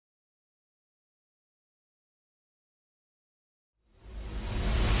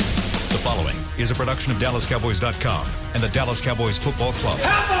following is a production of DallasCowboys.com and the Dallas Cowboys Football Club.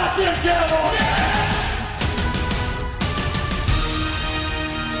 How about them Cowboys?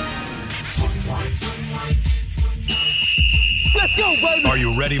 Let's go, baby. Are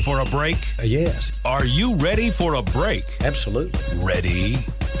you ready for a break? Yes. Are you ready for a break? Absolutely. Ready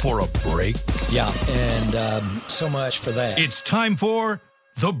for a break? Yeah, and so much for that. It's time for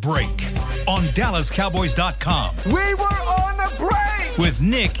The Break on DallasCowboys.com. We were on the break. With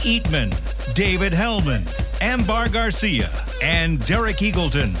Nick Eatman, David Hellman, Ambar Garcia, and Derek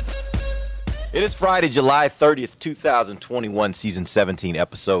Eagleton. It is Friday, July 30th, 2021, Season 17,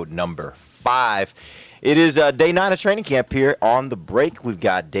 Episode number 5. It is day 9 of training camp here on The Break. We've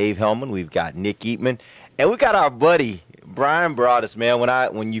got Dave Hellman, we've got Nick Eatman, and we got our buddy Brian Broaddus, man.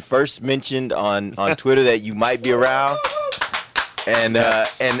 When you first mentioned on Twitter that you might be around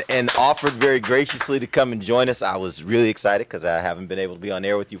and offered very graciously to come and join us, I was really excited because I haven't been able to be on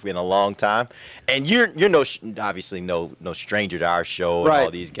air with you in a long time. And you're obviously no stranger to our show and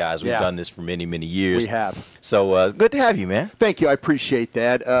all these guys. We've done this for many, many years. We have. So good to have you, man. Thank you. I appreciate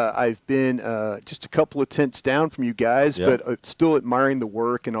that. I've been just a couple of tenths down from you guys, but still admiring the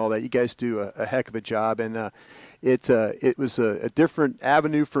work and all that. You guys do a heck of a job, and it was a different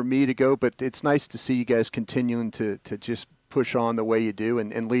avenue for me to go, but it's nice to see you guys continuing to just push on the way you do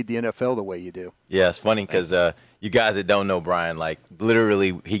and lead the NFL the way you do. Yeah, it's funny because you guys that don't know Brian, like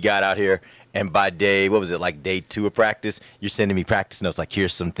literally he got out here and by day 2 of practice, you're sending me practice notes like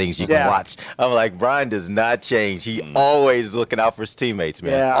here's some things you can watch. I'm like, Brian does not change. He always looking out for his teammates,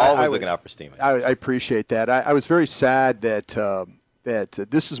 man. Yeah, always looking out for his teammates. I appreciate that. I was very sad that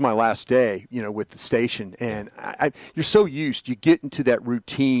this is my last day, with the station, and you're so used, you get into that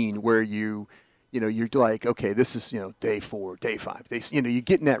routine where you're like, okay, this is, day 4, day 5. You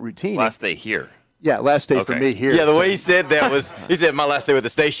get in that routine. Last day here. Yeah, last day for me here. Yeah, the way he said that was, he said my last day with the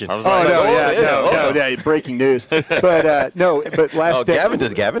station. I was like, no, breaking news. But last day.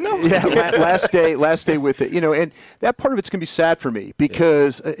 Does Gavin know? Yeah, last day with it, and that part of it's going to be sad for me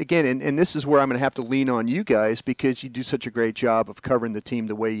because, again, and this is where I'm going to have to lean on you guys because you do such a great job of covering the team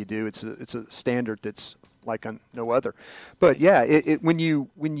the way you do. It's a standard that's like on no other. But, yeah, when you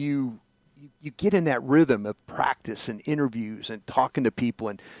get in that rhythm of practice and interviews and talking to people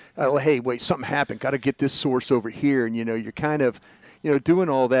and, hey, wait, something happened. Got to get this source over here. And, you're kind of, doing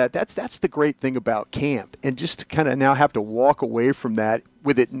all that. That's the great thing about camp. And just to kind of now have to walk away from that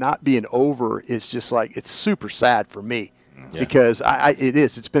with it not being over is just like it's super sad for me because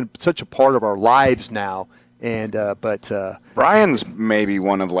it's been such a part of our lives now. And but Brian's maybe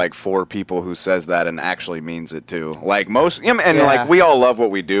one of like 4 people who says that and actually means it too. Like most, like we all love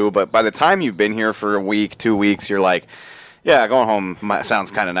what we do, but by the time you've been here for a week, 2 weeks, you're like, yeah, going home sounds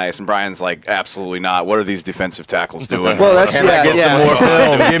kind of nice. And Brian's like, absolutely not. What are these defensive tackles doing? Well, that's Can I get some more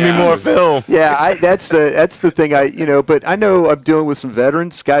film? Give me more film. Yeah, that's the thing. But I know I'm dealing with some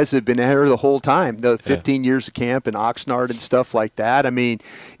veterans, guys that have been here the whole time, the 15 years of camp in Oxnard and stuff like that. I mean,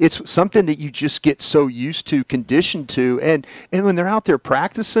 it's something that you just get so used to, conditioned to, and when they're out there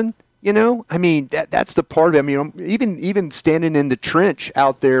practicing. I mean, that's the part of it. I mean, even standing in the trench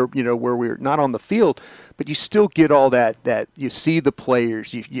out there, where we're not on the field, but you still get all that you see the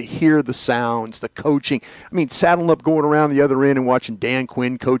players, you hear the sounds, the coaching. I mean, saddling up, going around the other end and watching Dan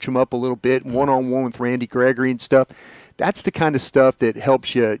Quinn coach them up a little bit, one-on-one with Randy Gregory and stuff. That's the kind of stuff that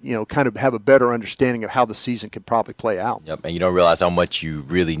helps you, kind of have a better understanding of how the season could probably play out. Yep, and you don't realize how much you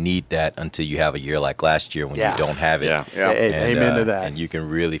really need that until you have a year like last year when you don't have it. Yeah. Amen to that. And you can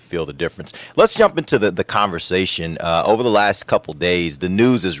really feel the difference. Let's jump into the conversation. Over the last couple days, the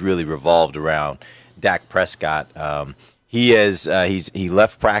news has really revolved around Dak Prescott. He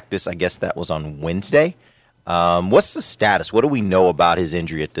left practice, I guess that was on Wednesday. What's the status? What do we know about his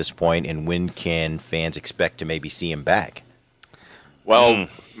injury at this point, and when can fans expect to maybe see him back? Well,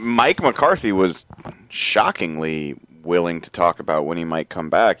 Mike McCarthy was shockingly willing to talk about when he might come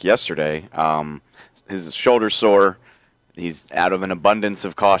back yesterday. His shoulder's sore. He's out of an abundance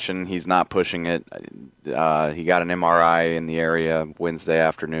of caution. He's not pushing it. He got an MRI in the area Wednesday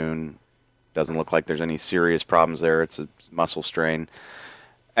afternoon. Doesn't look like there's any serious problems there. It's a muscle strain.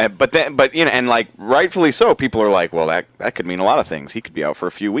 But rightfully so, people are like, well, that could mean a lot of things. He could be out for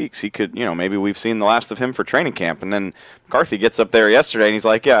a few weeks. He could, maybe we've seen the last of him for training camp. And then McCarthy gets up there yesterday and he's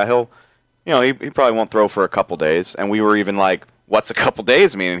like, yeah, he probably won't throw for a couple days. And we were even like, what's a couple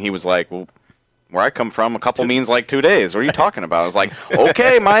days mean? And he was like, well, where I come from, a couple means like 2 days. What are you talking about? I was like,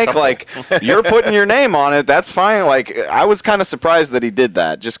 okay, Mike, like you're putting your name on it. That's fine. Like I was kind of surprised that he did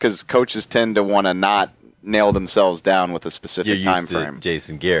that just because coaches tend to want to not nail themselves down with a specific time frame.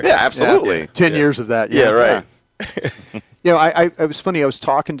 Jason Garrett. Yeah, absolutely. Yeah. 10 years of that. Yeah, right. You know, I was funny. I was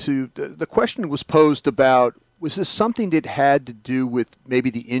talking to the question was posed about, was this something that had to do with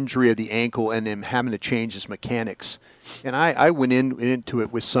maybe the injury of the ankle and him having to change his mechanics? And I went into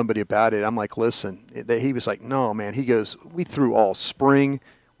it with somebody about it. I'm like, listen, he was like, no, man. He goes, we threw all spring,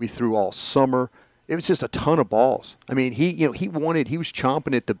 we threw all summer. It was just a ton of balls. I mean, he was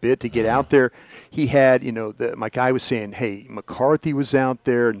chomping at the bit to get out there. He had, my guy was saying, hey, McCarthy was out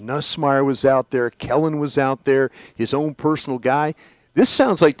there, Nussmeier was out there, Kellen was out there, his own personal guy. This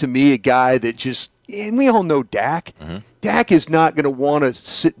sounds like to me a guy that just, and we all know Dak. Mm-hmm. Dak is not going to want to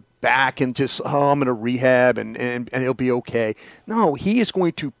sit back and just, I'm going to rehab and it'll be okay. No, he is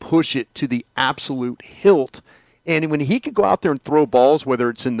going to push it to the absolute hilt. And when he could go out there and throw balls, whether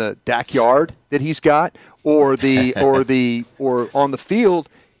it's in the backyard that he's got or on the field,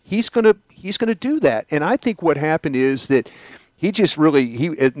 he's gonna do that. And I think what happened is that he just really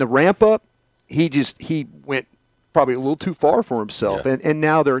in the ramp up, he went probably a little too far for himself, and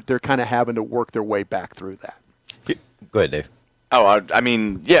now they're kind of having to work their way back through that. Go ahead, Dave. Oh, I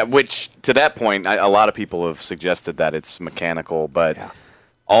mean, yeah. Which to that point, a lot of people have suggested that it's mechanical, but. Yeah.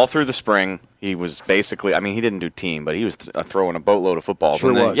 All through the spring, he was basically, I mean, he didn't do team, but he was throwing a boatload of footballs.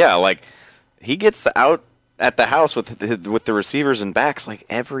 Sure was. Yeah, like, he gets out at the house with the receivers and backs, like,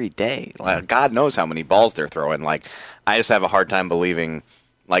 every day. Like, God knows how many balls they're throwing. Like, I just have a hard time believing,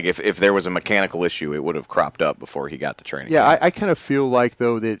 like, if there was a mechanical issue, it would have cropped up before he got to training. Yeah, I kind of feel like,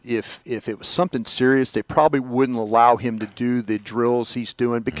 though, that if it was something serious, they probably wouldn't allow him to do the drills he's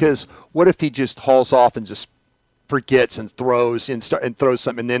doing, because what if he just hauls off and just forgets and throws and throws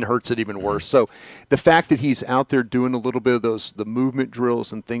something and then hurts it even worse. So the fact that he's out there doing a little bit of the movement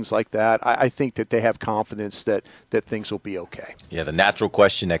drills and things like that, I think that they have confidence that things will be okay. Yeah, the natural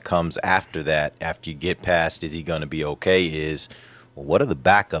question that comes after that, after you get past is he going to be okay, is, well, what do the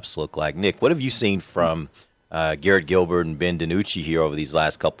backups look like? Nick, what have you seen from Garrett Gilbert and Ben DiNucci here over these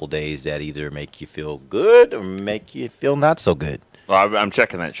last couple of days that either make you feel good or make you feel not so good? Well, I'm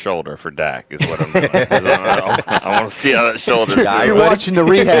checking that shoulder for Dak is what I'm doing. I want to see how that shoulder's doing. You're watching the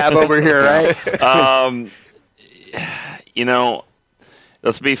rehab over here, right?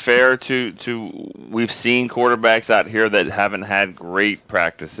 Let's be fair to we've seen quarterbacks out here that haven't had great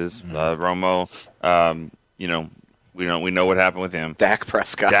practices. Romo, we know what happened with him. Dak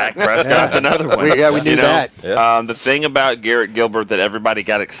Prescott's another one. We knew that. Yeah. The thing about Garrett Gilbert that everybody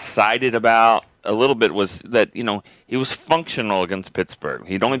got excited about a little bit was that, he was functional against Pittsburgh.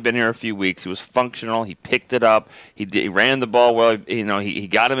 He'd only been here a few weeks. He was functional. He picked it up. He ran the ball well. He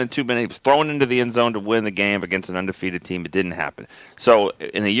got him in 2 minutes. He was thrown into the end zone to win the game against an undefeated team. It didn't happen. So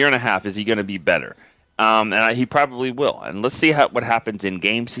in a year and a half, is he going to be better? And he probably will. And let's see what happens in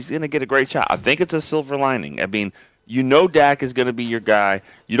games. He's going to get a great shot. I think it's a silver lining. I mean, Dak is going to be your guy.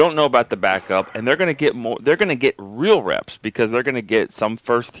 You don't know about the backup, and they're going to get more. They're going to get real reps because they're going to get some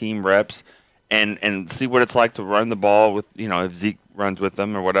first team reps. And see what it's like to run the ball with, if Zeke runs with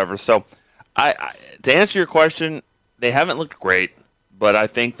them or whatever. So, to answer your question, they haven't looked great, but I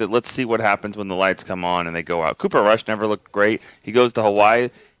think that let's see what happens when the lights come on and they go out. Cooper Rush never looked great. He goes to Hawaii.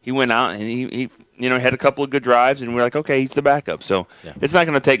 He went out and he had a couple of good drives, and we're like, okay, he's the backup. So It's not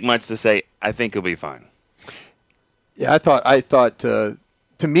going to take much to say I think he'll be fine. Yeah, I thought.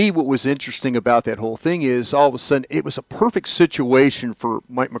 To me, what was interesting about that whole thing is all of a sudden it was a perfect situation for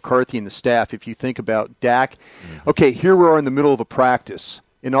Mike McCarthy and the staff. If you think about Dak, okay, here we are in the middle of a practice,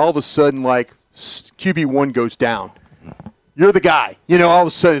 and all of a sudden, like, QB1 goes down. You're the guy. All of a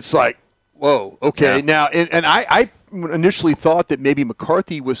sudden it's like, whoa, okay. Yeah. Now, and I initially thought that maybe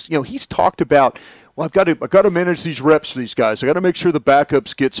McCarthy was, he's talked about, well, I've got to manage these reps for these guys. I got to make sure the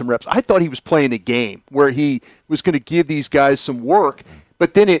backups get some reps. I thought he was playing a game where he was going to give these guys some work.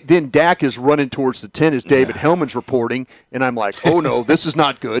 But then Dak is running towards the 10 as David Hellman's reporting, and I'm like, oh, no, this is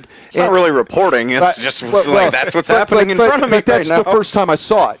not good. It's not really reporting. It's just that's what's happening in front of me. But that's right now. the first time I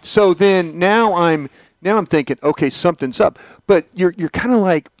saw it. So then now I'm thinking, okay, something's up. But you're kind of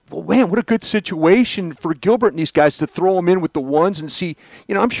like, well, man, what a good situation for Gilbert and these guys to throw them in with the ones and see,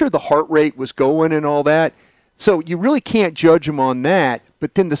 I'm sure the heart rate was going and all that. So you really can't judge them on that.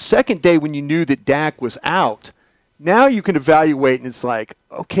 But then the second day when you knew that Dak was out, now you can evaluate, and it's like,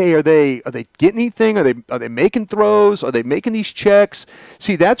 okay, are they getting anything? Are they making throws? Are they making these checks?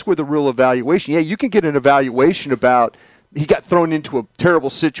 See, that's where the real evaluation. Yeah, you can get an evaluation about he got thrown into a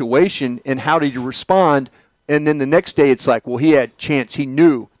terrible situation and how did he respond, and then the next day it's like, well, he had chance. He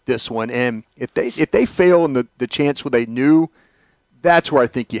knew this one, and if they fail in the chance where they knew, that's where I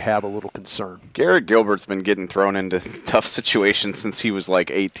think you have a little concern. Garrett Gilbert's been getting thrown into tough situations since he was like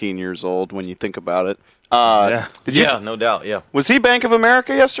 18 years old. When you think about it. No doubt. Yeah. Was he Bank of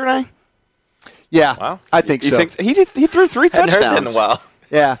America yesterday? Yeah, Wow. I think You so. think he threw 3 Hadn't heard that in touchdowns? a while.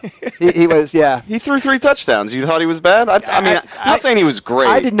 Yeah, he was. Yeah, He threw 3 touchdowns. You thought he was bad? I mean, I'm not saying he was great.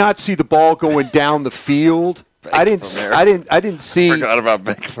 I did not see the ball going down the field. I didn't see. Forgot about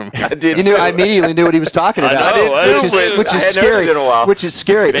Bank of America. I did. You knew, too. I immediately knew what he was talking I about. know, I which know, is, but which I is hadn't heard scary. it in a while. Which is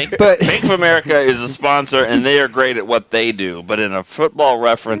scary. Bank But of America is a sponsor, and they are great at what they do. But in a football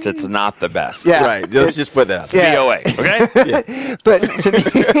reference, it's not the best. yeah, Right. Let's just put that out there. Yeah. BOA, okay? But to me,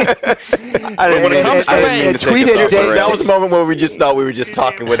 I didn't when it mean comes to I didn't Wayne, mean to take tweeted us off the Dave- rails. That was a moment where we just thought we were just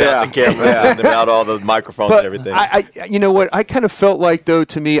talking without the cameras and without all the microphones and but everything. I, you know what? I kind of felt like though.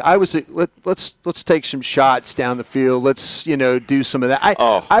 To me, I was let's take some shots down the field. Let's do some of that.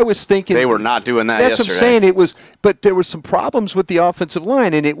 I was thinking They were not doing that That's yesterday. what I'm saying. It was, but there were some problems with the offensive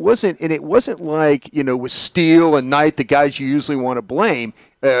line, and it wasn't like with Steele and Knight, the guys you usually want to blame,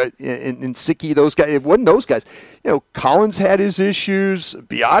 and Sicky, those guys. It wasn't those guys. Collins had his issues.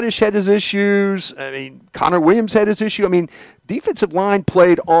 Biotish had his issues. I mean, Connor Williams had his issue. I mean, defensive line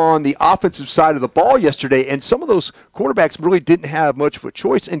played on the offensive side of the ball yesterday, and some of those quarterbacks really didn't have much of a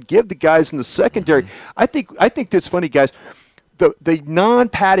choice. And give the guys in the secondary. I think that's funny, guys. The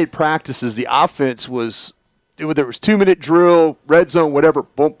non-padded practices, the offense was, whether it was 2-minute drill, red zone, whatever,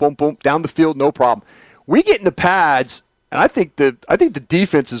 boom, boom, boom, down the field, no problem. We get in the pads, and I think the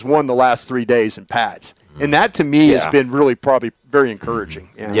defense has won the last 3 days in pads, and that to me has been really probably very encouraging.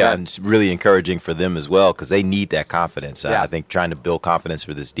 Yeah, and it's really encouraging for them as well because they need that confidence. Yeah. I think trying to build confidence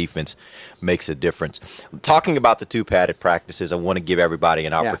for this defense makes a difference. Talking about the 2 padded practices, I want to give everybody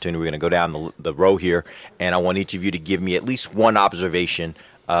an opportunity. We're going to go down the row here, and I want each of you to give me at least one observation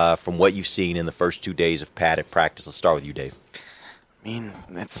from what you've seen in the first 2 days of padded practice. Let's start with you, Dave. I mean,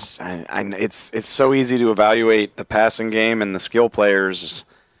 it's so easy to evaluate the passing game and the skill players,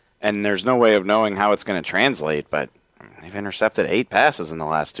 and there's no way of knowing how it's going to translate. But they've intercepted 8 passes in the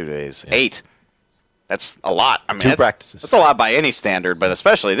last 2 days. Yeah. 8. That's a lot. I mean, 2 practices. That's a lot by any standard, but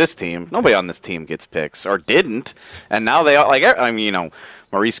especially this team. Nobody on this team gets picks or didn't, and now they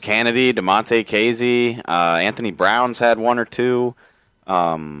Maurice Kennedy, DeMonte Casey, Anthony Brown's had 1 or 2.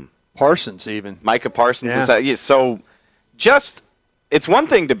 Parsons even. Micah Parsons Yeah. is that. Yeah, so just it's one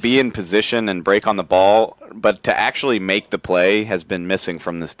thing to be in position and break on the ball, but to actually make the play has been missing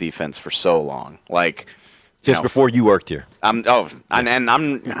from this defense for so long. Like Since before you worked here. I'm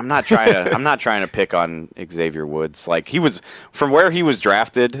not trying to pick on Xavier Woods. Like he was from where he was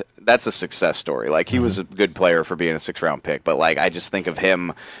drafted, that's a success story. Like he was a good player for being a 6th-round pick, but like I just think of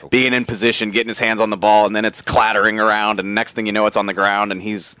him being in position, getting his hands on the ball, and then it's clattering around, and next thing you know, it's on the ground, and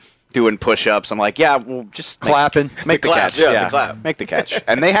he's doing push-ups. I'm like, yeah, well, just Clapping. make the clap, catch. yeah, the clap. Make the catch,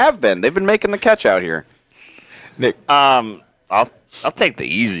 and they have been. They've been making the catch out here. Nick. I'll take the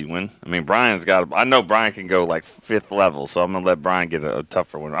easy one. I mean, Brian's got. I know Brian can go like 5th level, so I'm gonna let Brian get a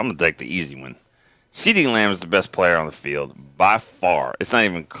tougher one. I'm gonna take the easy one. CeeDee Lamb is the best player on the field by far. It's not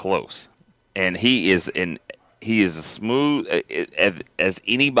even close, and he is as smooth as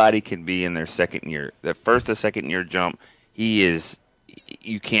anybody can be in their second year. The first to second year jump, he is.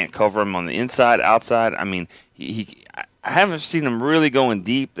 You can't cover him on the inside, outside. I mean, I haven't seen them really going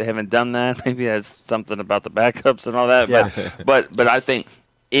deep. They haven't done that. Maybe that's something about the backups and all that. Yeah. But I think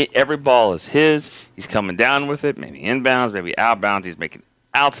every ball is his. He's coming down with it, maybe inbounds, maybe outbounds. He's making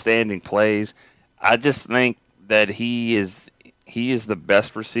outstanding plays. I just think that he is the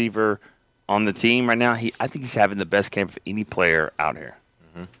best receiver on the team right now. I think he's having the best camp of any player out here.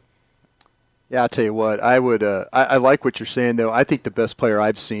 Yeah, I'll tell you what. I would. I like what you're saying, though. I think the best player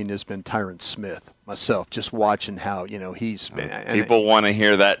I've seen has been Tyron Smith. Myself, just watching how he's been. People want to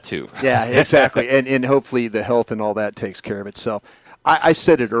hear that too. Yeah, exactly. and hopefully the health and all that takes care of itself. I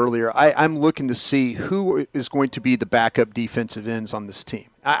said it earlier. I'm looking to see who is going to be the backup defensive ends on this team.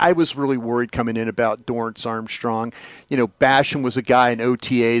 I was really worried coming in about Dorrance Armstrong. Basham was a guy in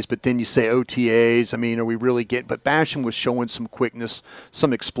OTAs, but then you say OTAs. I mean, are we really getting – but Basham was showing some quickness,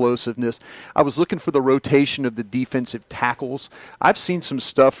 some explosiveness. I was looking for the rotation of the defensive tackles. I've seen some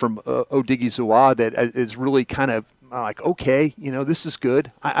stuff from Odighizuwa that is really kind of like, okay, this is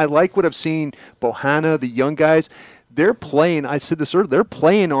good. I like what I've seen. Bohanna, the young guys – they're playing, I said this earlier, they're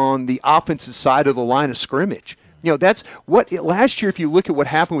playing on the offensive side of the line of scrimmage. That's what last year, if you look at what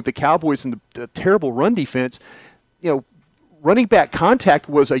happened with the Cowboys and the terrible run defense, running back contact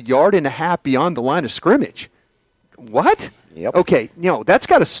was 1.5 yards beyond the line of scrimmage. What? Yep. Okay, that's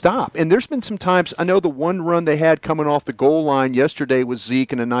got to stop. And there's been some times, I know the one run they had coming off the goal line yesterday was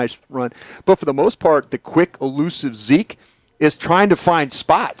Zeke and a nice run. But for the most part, the quick, elusive Zeke is trying to find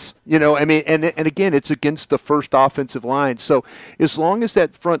spots, I mean, and again, it's against the first offensive line. So as long as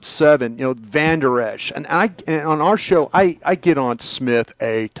that front 7, Van Der Esch, and on our show, I get on Smith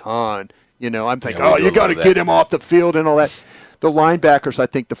a ton. I'm thinking, Yeah, we do you got to love get that. him off the field and all that. The linebackers, I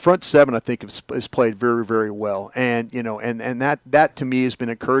think, the front seven, I think, has played very, very well, and and that to me has been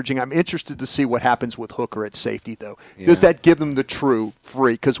encouraging. I'm interested to see what happens with Hooker at safety, though. Does that give them the true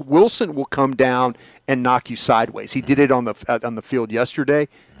free? Because Wilson will come down and knock you sideways. He did it on the field yesterday.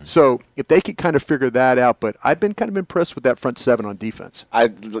 So if they could kind of figure that out, but I've been kind of impressed with that front seven on defense. I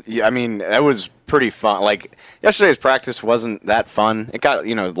mean, that was pretty fun. Like, yesterday's practice wasn't that fun. It got,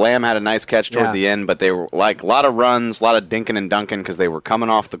 Lamb had a nice catch toward the end, but they were like a lot of runs, a lot of dinking and dunking because they were coming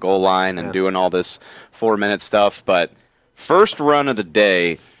off the goal line and doing all this 4-minute stuff. But first run of the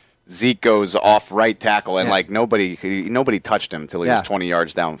day, Zeke goes off right tackle, and nobody touched him till he was 20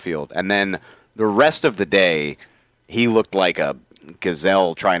 yards downfield. And then the rest of the day, he looked like a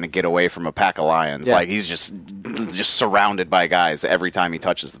gazelle trying to get away from a pack of lions. Like, he's just surrounded by guys every time he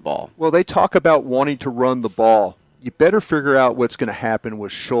touches the ball. Well, they talk about wanting to run the ball. You better figure out what's going to happen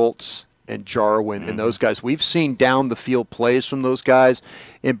with Schultz and Jarwin and those guys. We've seen down the field plays from those guys.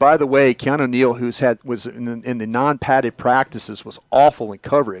 And by the way, Keanu Neal, was in the non-padded practices, was awful in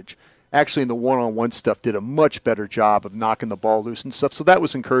coverage. Actually, in the one-on-one stuff, did a much better job of knocking the ball loose and stuff. So that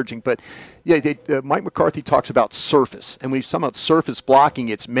was encouraging. But Mike McCarthy talks about surface, and we've talked about surface blocking.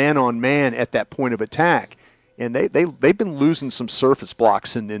 It's man-on-man at that point of attack. And they've been losing some surface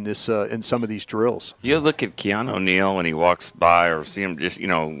blocks in some of these drills. You look at Keanu Neal when he walks by, or see him just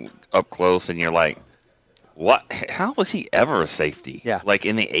up close, and you're like, what? How was he ever a safety? Yeah. Like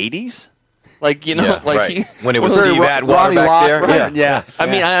in the 80s? Like, right. When it was Ronnie Steve Atwater back Lott, there. right? Yeah. I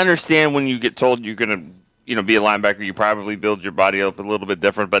mean, I understand when you get told you're going to be a linebacker, you probably build your body up a little bit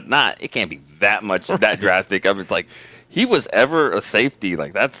different, but it can't be that much, that drastic. I mean, like, he was ever a safety.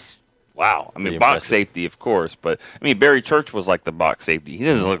 Like, that's, wow. I mean, Pretty box impressive. safety, of course, but, I mean, Barry Church was like the box safety. He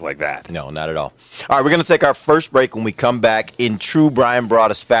doesn't look like that. No, not at all. All right, we're going to take our first break. When we come back, in true Brian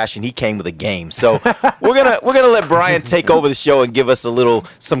Broaddus fashion, he came with a game. So we're gonna let Brian take over the show and give us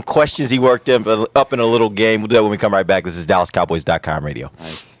some questions he worked up in a little game. We'll do that when we come right back. This is DallasCowboys.com radio.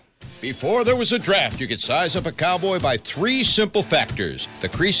 Nice. Before there was a draft, you could size up a cowboy by 3 simple factors: the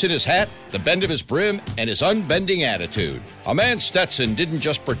crease in his hat, the bend of his brim, and his unbending attitude. A man Stetson didn't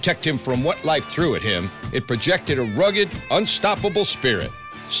just protect him from what life threw at him, it projected a rugged, unstoppable spirit.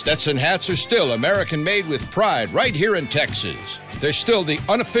 Stetson hats are still American-made with pride right here in Texas. They're still the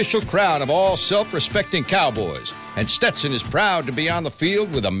unofficial crown of all self-respecting cowboys, and Stetson is proud to be on the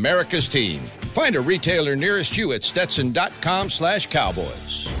field with America's team. Find a retailer nearest you at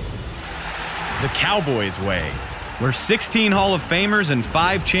stetson.com/cowboys. The Cowboys way, where 16 Hall of Famers and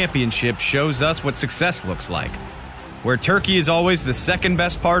 5 championships shows us what success looks like. Where turkey is always the second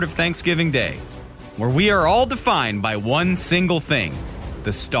best part of Thanksgiving Day. Where we are all defined by one single thing,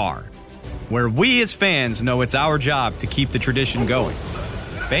 the star. Where we as fans know it's our job to keep the tradition going.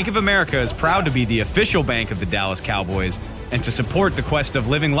 Bank of America is proud to be the official bank of the Dallas Cowboys and to support the quest of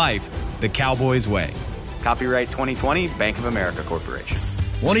living life the Cowboys way. Copyright 2020, Bank of America Corporation.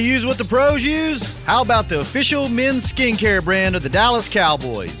 Want to use what the pros use? How about the official men's skincare brand of the Dallas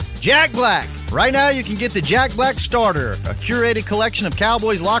Cowboys, Jack Black? Right now you can get the Jack Black Starter, a curated collection of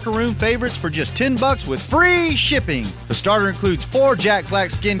Cowboys locker room favorites for just $10 with free shipping. The starter includes 4 Jack Black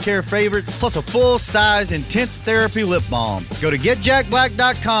skincare favorites plus a full-sized intense therapy lip balm. Go to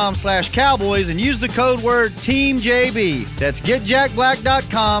getjackblack.com/cowboys and use the code word TEAMJB. That's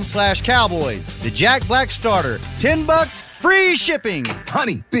getjackblack.com/cowboys. The Jack Black Starter, $10. Free shipping!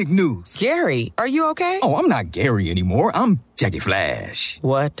 Honey, big news. Gary, are you okay? Oh, I'm not Gary anymore. I'm Jackie Flash.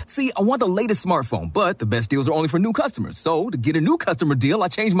 What? See, I want the latest smartphone, but the best deals are only for new customers. So, to get a new customer deal, I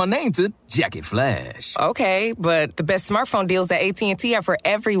changed my name to Jackie Flash. Okay, but the best smartphone deals at AT&T are for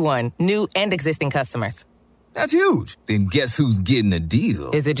everyone, new and existing customers. That's huge. Then guess who's getting a deal?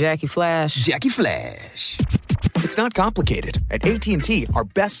 Is it Jackie Flash? Jackie Flash. It's not complicated. At AT&T, our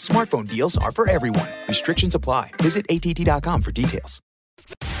best smartphone deals are for everyone. Restrictions apply. Visit att.com for details.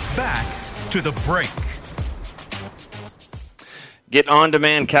 Back to the break. Get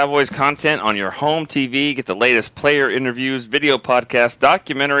on-demand Cowboys content on your home TV. Get the latest player interviews, video podcasts,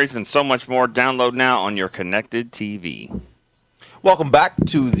 documentaries, and so much more. Download now on your connected TV. Welcome back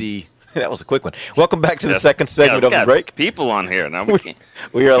to the... That was a quick one. Welcome back to the second segment of the break. People on here now.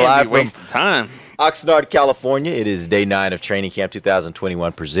 We are live from wasting time. Oxnard, California. It is day 9 of Training Camp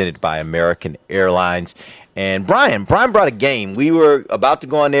 2021, presented by American Airlines. And Brian brought a game. We were about to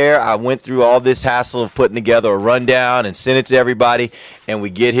go on air. I went through all this hassle of putting together a rundown and sent it to everybody. And we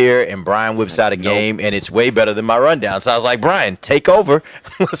get here, and Brian whips out a game, and it's way better than my rundown. So I was like, Brian, take over.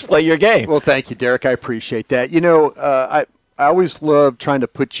 Let's play your game. Well, thank you, Derek. I appreciate that. You know, I always love trying to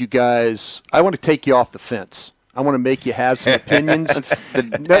put you guys – I want to take you off the fence. I want to make you have some opinions. That's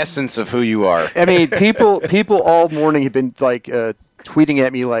the essence of who you are. I mean, people all morning have been like tweeting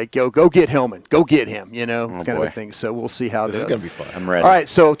at me like, "Yo, go get Hellman, go get him," kind of a thing. So we'll see how this is going to be fun. I'm ready. All right,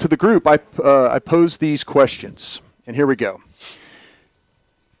 so to the group, I posed these questions, and here we go.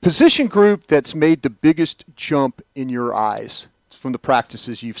 Position group that's made the biggest jump in your eyes from the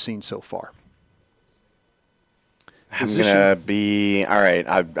practices you've seen so far. I'm going to be, all right,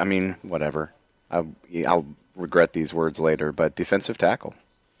 I mean, whatever. I'll regret these words later, but defensive tackle.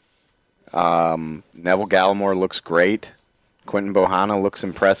 Neville Gallimore looks great. Quentin Bohanna looks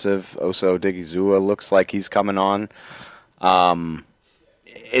impressive. Osa Odigizua looks like he's coming on.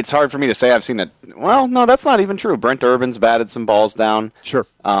 It's hard for me to say I've seen it. Well, no, that's not even true. Brent Urban's batted some balls down. Sure.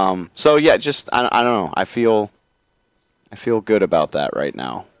 So, yeah, just, I don't know. I feel good about that right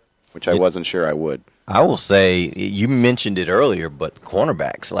now, which I wasn't sure I would. I will say, you mentioned it earlier, but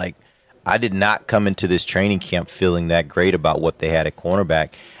cornerbacks, like, I did not come into this training camp feeling that great about what they had at cornerback.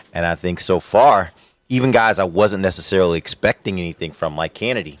 And I think so far, even guys I wasn't necessarily expecting anything from, like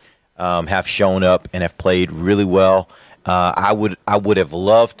Kennedy, have shown up and have played really well. I would have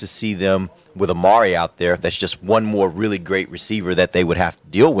loved to see them with Amari out there. That's just one more really great receiver that they would have to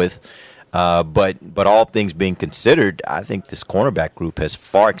deal with. But all things being considered, I think this cornerback group has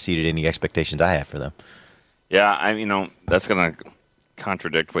far exceeded any expectations I had for them. Yeah, that's going to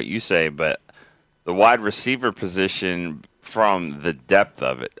contradict what you say, but the wide receiver position, from the depth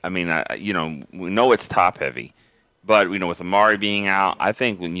of it, we know it's top heavy, but with Amari being out, I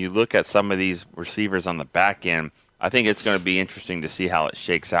think when you look at some of these receivers on the back end, I think it's going to be interesting to see how it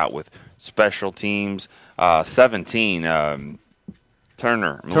shakes out with special teams. 17, Malik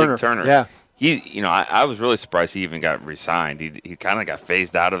Turner. Yeah. I was really surprised he even got re-signed. He kind of got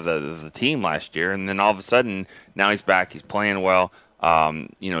phased out of the team last year, and then all of a sudden, now he's back. He's playing well.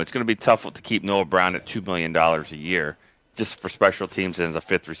 It's going to be tough to keep Noah Brown at $2 million a year just for special teams and as a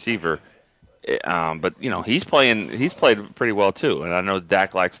fifth receiver. But he's played pretty well too, and I know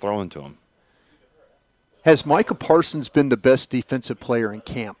Dak likes throwing to him. Has Micah Parsons been the best defensive player in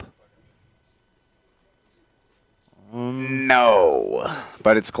camp? No,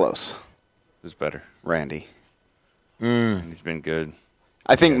 but it's close. Who's better? Randy. He's been good.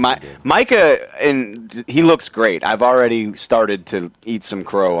 I think Micah, and he looks great. I've already started to eat some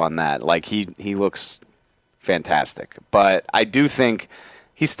crow on that. Like, he looks fantastic. But I do think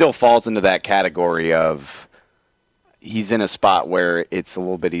he still falls into that category of he's in a spot where it's a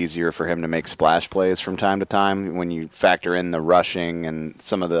little bit easier for him to make splash plays from time to time when you factor in the rushing and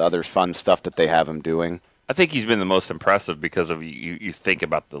some of the other fun stuff that they have him doing. I think he's been the most impressive because of you think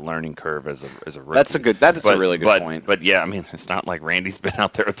about the learning curve as a rookie. That's a really good point. But yeah, it's not like Randy's been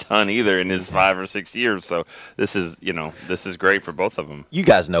out there a ton either in his 5 or 6 years. So this is great for both of them. You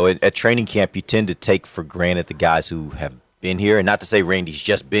guys know it. At training camp, you tend to take for granted the guys who have been here, and not to say Randy's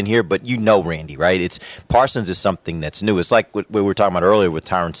just been here, but Randy, right? Parsons is something that's new. It's like what we were talking about earlier with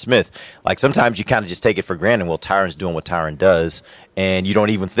Tyron Smith. Like, sometimes you kind of just take it for granted. Well, Tyron's doing what Tyron does, and you don't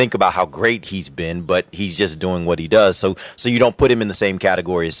even think about how great he's been, but he's just doing what he does. So you don't put him in the same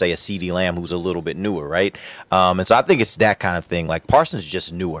category as, say, a CeeDee Lamb, who's a little bit newer, right? And so I think it's that kind of thing. Like, Parsons is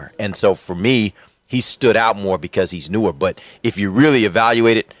just newer, and so for me, he stood out more because he's newer. But if you really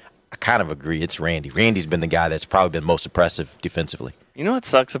evaluate it, I kind of agree. It's Randy. Randy's been the guy that's probably been most impressive defensively. You know what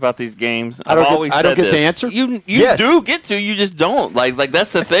sucks about these games? I don't get the answer. You Yes. do get to. You just don't. Like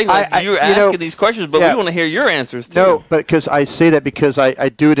that's the thing. Like, you're asking these questions, but we want to hear your answers too. No, but because I say that because I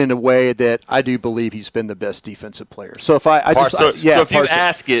do it in a way that I do believe he's been the best defensive player. So if so if you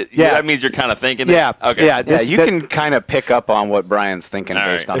ask it, that means you're kind of thinking. Yeah. Okay. Yeah. You can kind of pick up on what Brian's thinking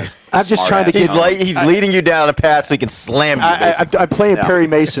based on his. I'm just trying to get. He's leading you down a path so he can slam you. I'm playing Perry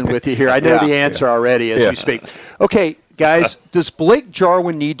Mason with you here. I know the answer already as we speak. Okay. Guys, does Blake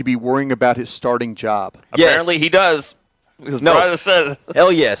Jarwin need to be worrying about his starting job? Apparently he does. Because Brian said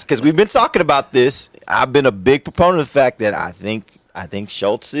hell yes, because we've been talking about this. I've been a big proponent of the fact that I think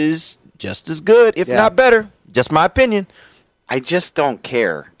Schultz is just as good, if not better. Just my opinion. I just don't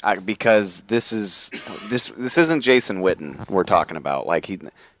care because this isn't Jason Witten we're talking about. Like,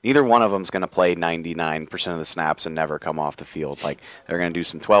 neither one of them's going to play 99% of the snaps and never come off the field. Like, they're going to do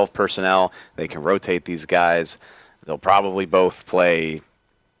some 12 personnel. They can rotate these guys. They'll probably both play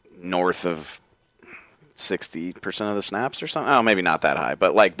north of 60% of the snaps or something. Oh, maybe not that high,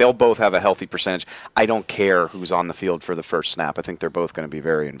 but like they'll both have a healthy percentage. I don't care who's on the field for the first snap. I think they're both going to be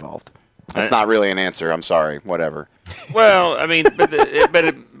very involved. That's not really an answer. I'm sorry. Whatever. Well, I mean, but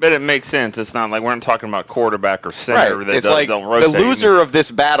it makes sense. It's not like we're not talking about quarterback or center. Right. That It's like they'll rotate. the loser of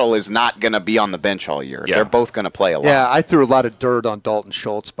this battle is not going to be on the bench all year. Yeah. They're both going to play a lot. Yeah, I threw a lot of dirt on Dalton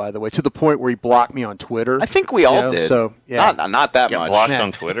Schultz, by the way, to the point where he blocked me on Twitter. I think we all did. So, yeah. Not that Get much. blocked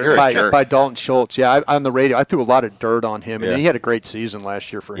on Twitter? You're a jerk. By Dalton Schultz. Yeah, on the radio, I threw a lot of dirt on him, Yeah. and he had a great season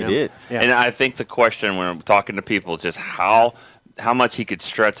last year for him. He did. Yeah. And I think the question when I'm talking to people is just how much he could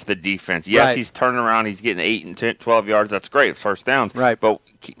stretch the defense. Yes, Right. he's turning around. He's getting 8 and 10, 12 yards. That's great, first downs. Right. But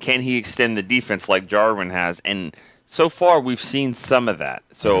can he extend the defense like Jarwin has? And so far, we've seen some of that.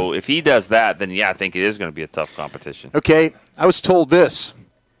 So if he does that, then, yeah, I think it is going to be a tough competition. Okay, I was told this.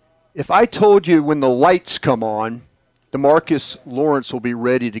 If I told you when the lights come on, DeMarcus Lawrence will be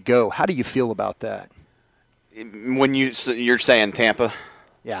ready to go, how do you feel about that? When you're saying Tampa,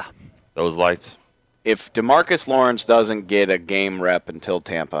 Yeah. Those lights. if DeMarcus Lawrence doesn't get a game rep until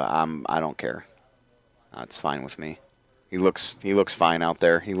Tampa, I don't care. It's fine with me. He looks fine out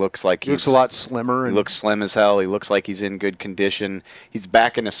there. He looks like He looks a lot slimmer. He looks slim as hell. He looks like he's in good condition. He's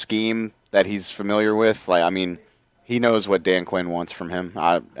back in a scheme that he's familiar with. He knows what Dan Quinn wants from him.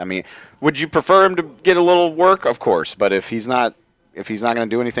 I mean, would you prefer him to get a little work? Of course, but if he's not going to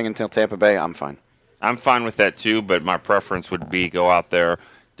do anything until Tampa Bay, I'm fine. I'm fine with that too, but my preference would be go out there,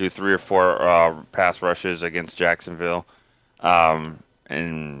 do 3 or 4 pass rushes against Jacksonville,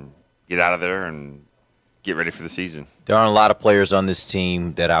 and get out of there and get ready for the season. There aren't a lot of players on this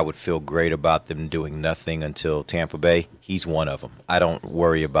team that I would feel great about them doing nothing until Tampa Bay. He's one of them. I don't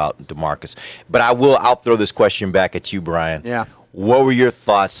worry about DeMarcus. But I'll throw this question back at you, Brian. Yeah. What were your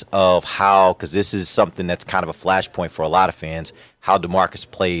thoughts of how, because this is something that's kind of a flashpoint for a lot of fans, how DeMarcus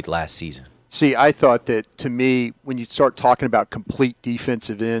played last season? See, I thought that, to me, when you start talking about complete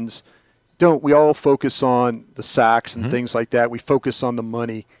defensive ends, we all focus on the sacks and things like that. We focus on the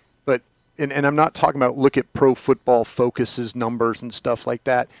money. But and I'm not talking about look at Pro Football Focus's numbers and stuff like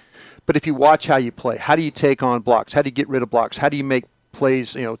that. But if you watch how you play, how do you take on blocks? How do you get rid of blocks? How do you make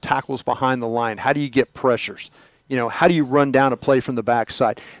plays, tackles behind the line? How do you get pressures? How do you run down a play from the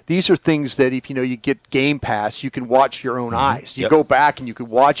backside? These are things that if you get Game Pass, you can watch your own eyes. You go back and you can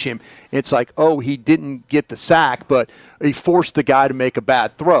watch him. It's like, oh, he didn't get the sack, but he forced the guy to make a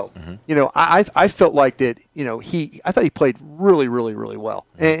bad throw. I felt like that. I thought he played really, really, really well.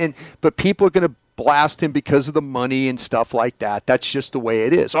 But people are going to blast him because of the money and stuff like that. That's just the way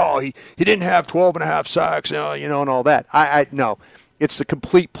it is. Oh, he didn't have 12.5 sacks, and all that. No. It's the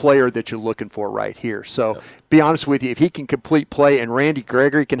complete player that you're looking for right here. So, be honest with you, if he can complete play and Randy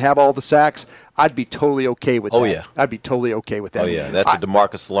Gregory can have all the sacks, I'd be totally okay with that. Oh, yeah. I'd be totally okay with that. Oh, yeah. That's a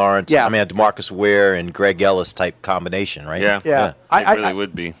DeMarcus Lawrence, a DeMarcus Ware and Greg Ellis type combination, right? Yeah. It really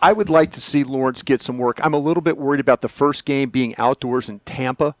would be. I would like to see Lawrence get some work. I'm a little bit worried about the first game being outdoors in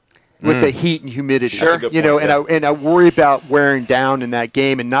Tampa with the heat and humidity. Sure. That's a good point, and I worry about wearing down in that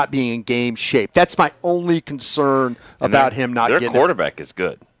game and not being in game shape. That's my only concern about him not getting Their quarterback is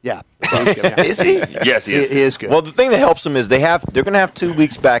good. Yeah. Is he? Yes, he is. He is good. Well, the thing that helps them is they're going to have 2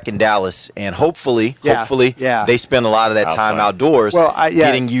 weeks back in Dallas, and hopefully, they spend a lot of that time outdoors,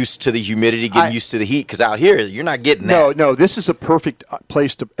 getting used to the humidity, getting used to the heat. Because out here, you're not getting that. No, this is a perfect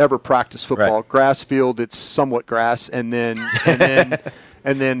place to ever practice football. Right. Grass field, it's somewhat grass, and then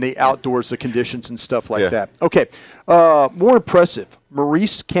the outdoors, the conditions and stuff like that. Okay, more impressive,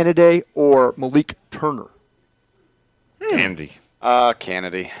 Maurice Kennedy or Malik Turner? Kennedy.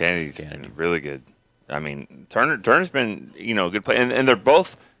 Kennedy. Kennedy's really good. I mean, Turner's been, a good play. And they're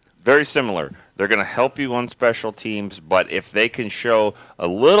both very similar. They're going to help you on special teams, but if they can show a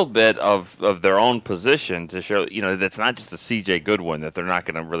little bit of their own position to show, that's not just a C.J. Goodwin, that they're not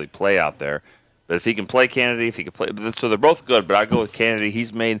going to really play out there. But if he can play Kennedy, so they're both good. But I go with Kennedy.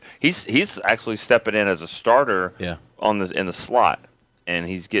 He's actually stepping in as a starter in the slot, and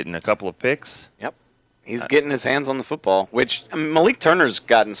he's getting a couple of picks. Yep. He's getting his hands on the football, which Malik Turner's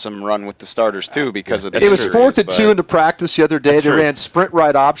gotten some run with the starters, too, because of the It was 4th and 2 into practice the other day. They true. ran sprint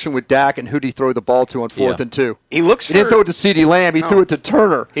right option with Dak, and who'd he throw the ball to on 4th and 2? He didn't throw it to CeeDee Lamb. He threw it to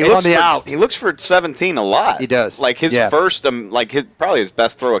Turner on the out. He looks for 17 a lot. He does. Like his first, probably his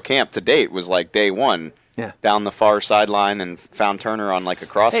best throw of camp to date was like day one down the far sideline and found Turner on like a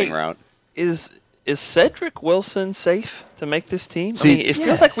crossing route. Is Cedric Wilson safe to make this team? It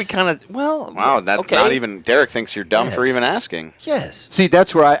feels like we kind of Wow, that's not even. Derek thinks you're dumb for even asking. Yes. See,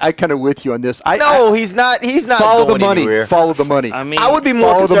 that's where I kind of with you on this. He's not. He's not. Follow going the money. anywhere. Follow the money. I would be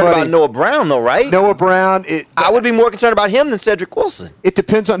more concerned about Noah Brown, though, right? Noah Brown. I would be more concerned about him than Cedric Wilson. It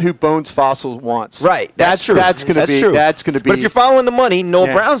depends on who Bones Fossil wants. Right. That's true. That's going to be. But if you're following the money,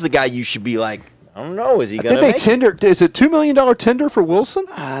 Noah Brown's the guy you should be like. I don't know. Is he going Did to they make tender? Is it $2 million tender for Wilson?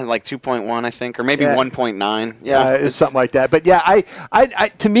 Like 2.1, I think, or maybe Yeah. 1.9. Yeah, It's something like that. But yeah, I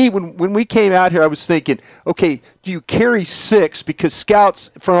to me, when we came out here, I was thinking, okay, do you carry 6 because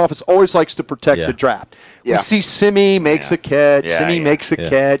scouts front office always likes to protect the draft. Yeah. We see Simi makes a catch. Yeah, Simi yeah. makes a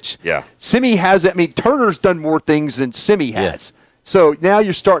catch. Yeah. Simi has. I mean, Turner's done more things than Simi has. So now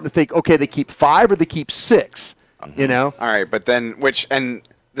you're starting to think, okay, they keep 5 or they keep 6. You know. All right, but then and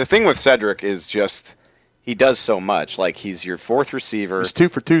the thing with Cedric is just he does so much. Like he's your 4th receiver. He was 2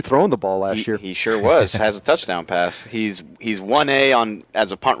 for 2 throwing the ball last year. He sure was. Has a touchdown pass. He's 1A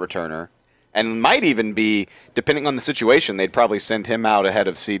as a punt returner, and might even be, depending on the situation, they'd probably send him out ahead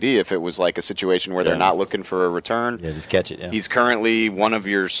of CD if it was like a situation where they're not looking for a return. Yeah, just catch it. Yeah. He's currently one of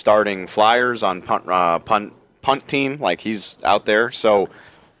your starting flyers on punt team. Like he's out there, so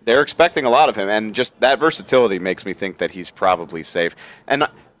they're expecting a lot of him, and just that versatility makes me think that he's probably safe. And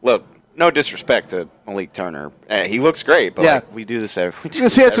look, no disrespect to Malik Turner, he looks great, but like, we do this every. See,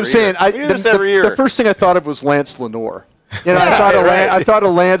 that's what I'm saying. We do this every year. The first thing I thought of was Lance Lenore. You know, I thought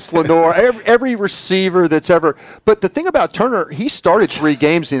of Lance Lenore. Every receiver that's ever. But the thing about Turner, he started 3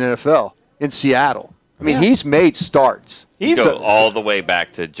 games in the NFL in Seattle. I mean, he's made starts. He's all the way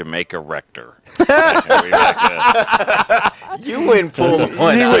back to Jamaica Rector. You wouldn't pull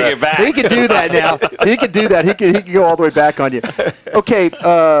one. He could do that now. He could do that. He could go all the way back on you. Okay,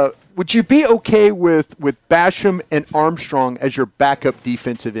 would you be okay with Basham and Armstrong as your backup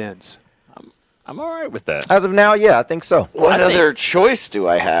defensive ends? I'm all right with that. As of now, yeah, I think so. What other choice do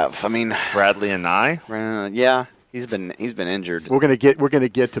I have? I mean, Bradley and I. Yeah, he's been injured. We're gonna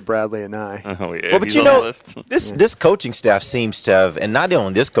get to Bradley and I. Oh yeah. Well, but you know, this coaching staff seems to have, and not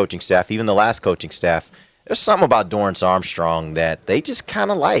only this coaching staff, even the last coaching staff. There's something about Dorrance Armstrong that they just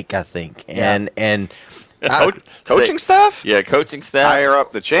kind of like, I think, and coaching staff? Yeah, coaching staff. Higher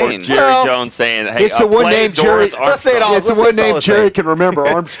up the chain. Or Jerry Jones saying, "Hey, it's the one name Jerry. Let's say it all. It's the one name Jerry can remember.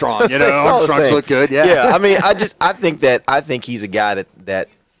 Armstrong. You know, Armstrong's look good. Yeah. Yeah. I mean, I think he's a guy that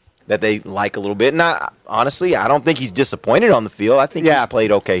they like a little bit. And honestly, I don't think he's disappointed on the field. I think he's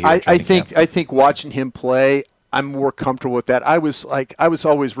played okay here. I think watching him play, I'm more comfortable with that. I was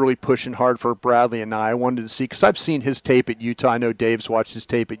always really pushing hard for Bradley and I wanted to see, because I've seen his tape at Utah. I know Dave's watched his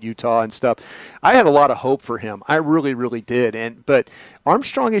tape at Utah and stuff. I had a lot of hope for him. I really, really did. But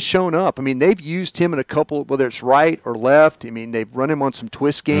Armstrong has shown up. I mean, they've used him in a couple, whether it's right or left. I mean, they've run him on some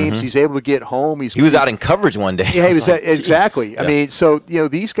twist games. Mm-hmm. He's able to get home. He was out in coverage one day. Yeah, he was exactly. Yeah. I mean, so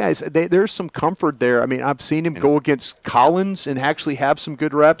these guys, there's some comfort there. I mean, I've seen him go against Collins and actually have some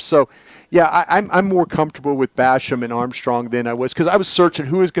good reps. So. Yeah, I'm more comfortable with Basham and Armstrong than I was, because I was searching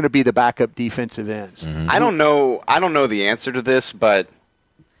who is going to be the backup defensive ends. Mm-hmm. I don't know the answer to this, but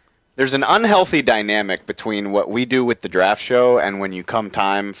there's an unhealthy dynamic between what we do with the draft show and when you come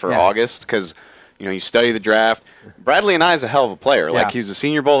time for August, because you study the draft. Bradley and I is a hell of a player. Like, he was a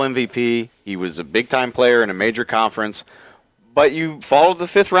Senior Bowl MVP. He was a big time player in a major conference. But you followed the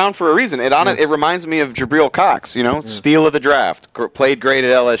 5th round for a reason. It reminds me of Jabril Cox, steal of the draft, played great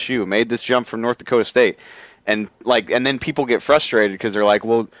at LSU, made this jump from North Dakota State. And then people get frustrated because they're like,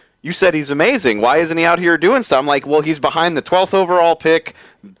 well, you said he's amazing. Why isn't he out here doing stuff? I'm like, well, he's behind the 12th overall pick,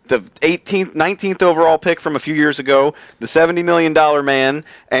 the 18th, 19th overall pick from a few years ago, the $70 million man,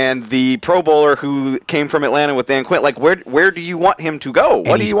 and the Pro Bowler who came from Atlanta with Dan Quinn. Like, where do you want him to go?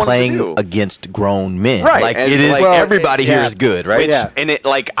 What do you want him to do? He's playing against grown men. Right. Like, and it is, everybody here is good, right? And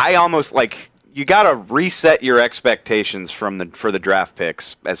I almost, you got to reset your expectations for the draft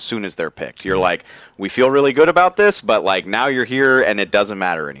picks as soon as they're picked. You're like, we feel really good about this, but now you're here and it doesn't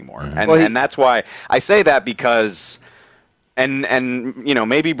matter anymore. Mm-hmm. And that's why I say that, because and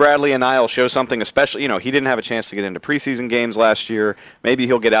maybe Bradley and I will show something, especially, he didn't have a chance to get into preseason games last year. Maybe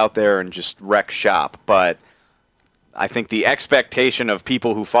he'll get out there and just wreck shop, but I think the expectation of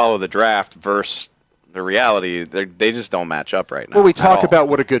people who follow the draft versus the reality, they just don't match up right now. Well, we talk about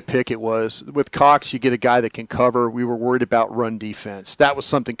what a good pick it was. With Cox, you get a guy that can cover. We were worried about run defense. That was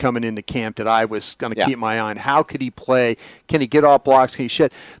something coming into camp that I was going to keep my eye on. How could he play? Can he get off blocks? Can he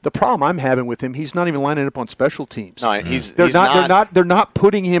shed? The problem I'm having with him, he's not even lining up on special teams. No, they're not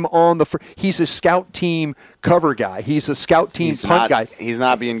putting him on the. He's a scout team cover guy. He's a scout team punt guy. He's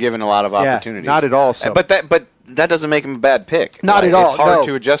not being given a lot of opportunities. Not at all. So. But that doesn't make him a bad pick. Not at all. It's hard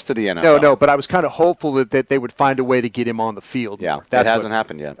to adjust to the NFL. No, but I was kind of hopeful that they would find a way to get him on the field. Yeah, that hasn't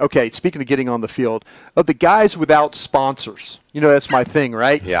happened yet. Okay, speaking of getting on the field, of the guys without sponsors, that's my thing,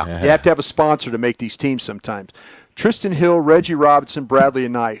 right? Yeah. You have to have a sponsor to make these teams sometimes. Tristan Hill, Reggie Robinson, Bradley,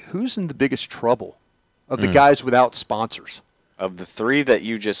 and I, who's in the biggest trouble of the guys without sponsors? Of the three that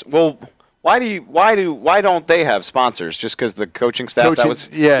you just – well, Why don't they have sponsors? Just because the coaching staff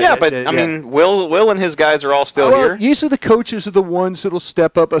I mean, Will and his guys are all still here. Usually the coaches are the ones that'll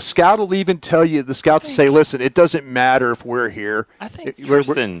step up. A scout will even tell you. The scouts will say, "Listen, it doesn't matter if we're here." I think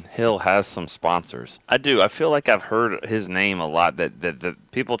Tristan Hill has some sponsors. I do. I feel like I've heard his name a lot. That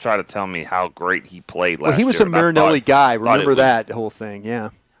people try to tell me how great he played last year. Well, he was a Marinelli guy. Remember that whole thing? Yeah.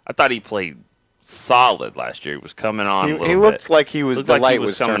 I thought he played solid last year. He was coming on a little bit. He looked like he was the light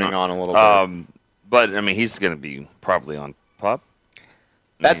was turning on a little bit. But I mean, he's going to be probably on PUP.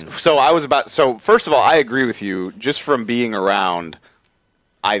 So first of all, I agree with you. Just from being around,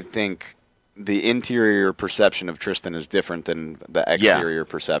 I think the interior perception of Tristan is different than the exterior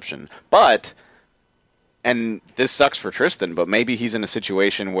perception. But and this sucks for Tristan, but maybe he's in a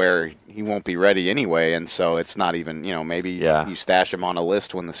situation where he won't be ready anyway, and so it's not even, maybe you stash him on a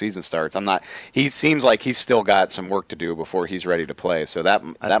list when the season starts. He seems like he's still got some work to do before he's ready to play, so that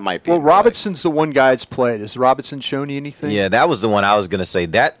might be. Well, Robinson's the one guy that's played. Has Robinson shown you anything? Yeah, that was the one I was going to say.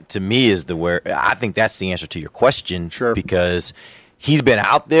 That, to me, is I think that's the answer to your question. Sure. Because he's been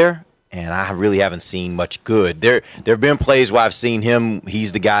out there, and I really haven't seen much good. There have been plays where I've seen him.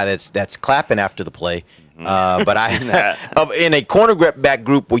 He's the guy that's clapping after the play. But in a cornerback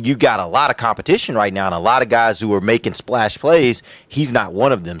group where you got a lot of competition right now and a lot of guys who are making splash plays, he's not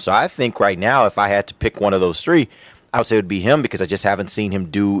one of them. So I think right now, if I had to pick one of those three, I would say it would be him because I just haven't seen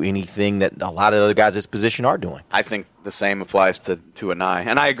him do anything that a lot of other guys in this position are doing. I think the same applies to Anai.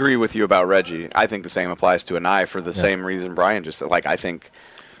 And I agree with you about Reggie. I think the same applies to Anai for the same reason Brian just said. I think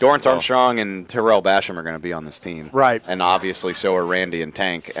Dorrance Armstrong and Terrell Basham are going to be on this team. Right. And obviously so are Randy and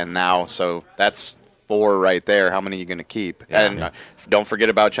Tank. And now, so that's 4 right there. How many are you going to keep? Don't forget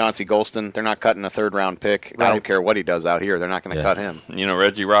about Chauncey Golston. They're not cutting a third-round pick. Right. I don't care what he does out here. They're not going to cut him.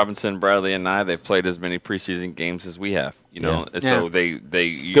 Reggie Robinson, Bradley, and I, they've played as many preseason games as we have. So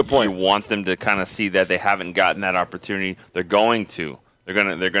Good point. You want them to kind of see that they haven't gotten that opportunity. They're going to.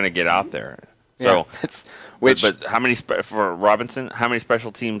 They're going to get out there. So, but how many for Robinson? How many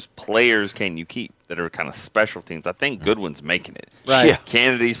special teams players can you keep that are kind of special teams? I think Goodwin's making it. Right. Yeah.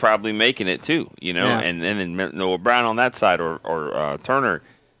 Kennedy's probably making it too. And then Noah Brown on that side or Turner.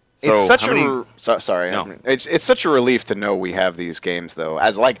 So it's such it's such a relief to know we have these games though.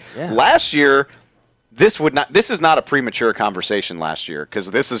 As last year, this is not a premature conversation last year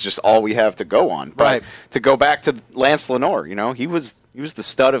because this is just all we have to go on. But to go back to Lance Lenoir, he was the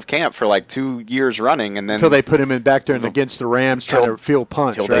stud of camp for 2 years running, and then until they put him in back there against the Rams trying to field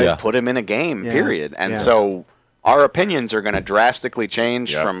punts. Until they put him in a game, period. And so our opinions are going to drastically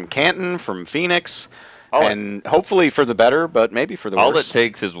change from Canton, from Phoenix. And hopefully for the better, but maybe for the worse. All it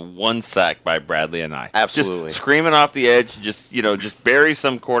takes is one sack by Bradley and I. Absolutely. Just screaming off the edge, just bury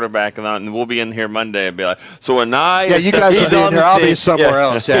some quarterback, and we'll be in here Monday and be like, so Anai. Yeah, you guys are on the team. I'll be somewhere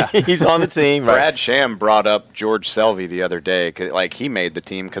else. Yeah, he's on the team. Right. Brad Sham brought up George Selvey the other day. He made the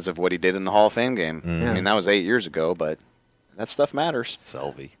team because of what he did in the Hall of Fame game. I mean, that was 8 years ago, but that stuff matters.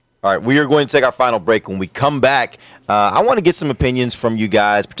 Selvey. All right, we are going to take our final break. When we come back, I want to get some opinions from you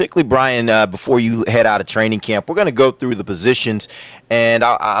guys, particularly Brian, before you head out of training camp. We're going to go through the positions, and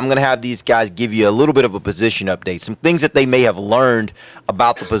I'm going to have these guys give you a little bit of a position update, some things that they may have learned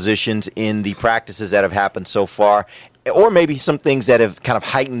about the positions in the practices that have happened so far, or maybe some things that have kind of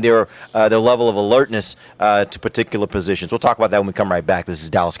heightened their level of alertness to particular positions. We'll talk about that when we come right back. This is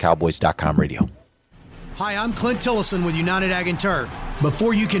DallasCowboys.com radio. Hi, I'm Clint Tillison with United Ag and Turf.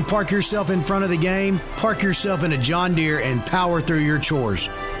 Before you can park yourself in front of the game, park yourself in a John Deere and power through your chores.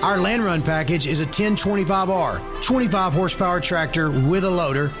 Our Land Run package is a 1025R, 25 horsepower tractor with a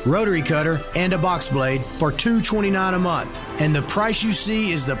loader, rotary cutter, and a box blade for $229 a month. And the price you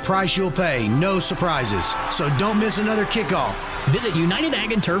see is the price you'll pay, no surprises. So don't miss another kickoff. Visit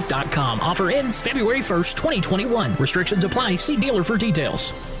UnitedAgAndTurf.com. Offer ends February 1st, 2021. Restrictions apply. See dealer for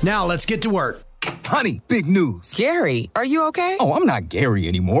details. Now let's get to work. Honey, big news. Gary, are you okay? Oh, I'm not Gary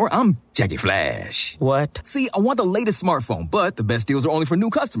anymore. I'm Jackie Flash. What? See, I want the latest smartphone, but the best deals are only for new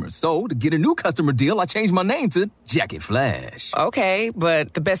customers. So, to get a new customer deal, I changed my name to Jackie Flash. Okay,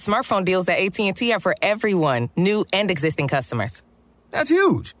 but the best smartphone deals at AT&T are for everyone, new and existing customers. That's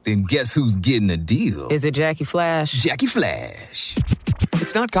huge. Then guess who's getting a deal? Is it Jackie Flash? Jackie Flash.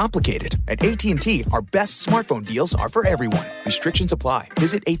 It's not complicated. At AT&T, our best smartphone deals are for everyone. Restrictions apply.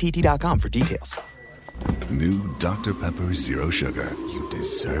 Visit AT&T.com for details. New Dr. Pepper Zero Sugar. You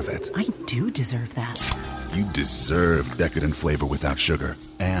deserve it. I do deserve that. You deserve decadent flavor without sugar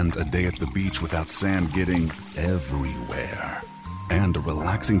and a day at the beach without sand getting everywhere. and a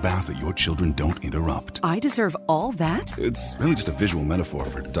relaxing bath that your children don't interrupt. I deserve all that? It's really just a visual metaphor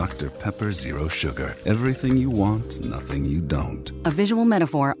for Dr. Pepper Zero Sugar. Everything you want, nothing you don't. A visual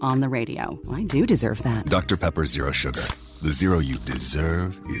metaphor on the radio. I do deserve that. Dr. Pepper Zero Sugar. The zero you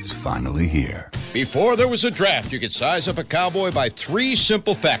deserve is finally here. Before there was a draft, you could size up a cowboy by 3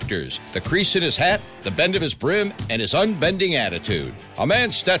 simple factors: the crease in his hat, the bend of his brim, and his unbending attitude. A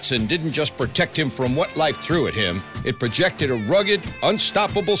man Stetson didn't just protect him from what life threw at him, it projected a rugged,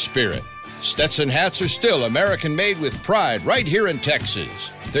 unstoppable spirit. Stetson hats are still American-made with pride right here in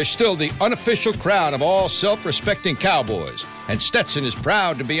Texas. They're still the unofficial crown of all self-respecting cowboys, and Stetson is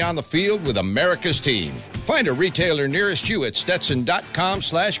proud to be on the field with America's team. Find a retailer nearest you at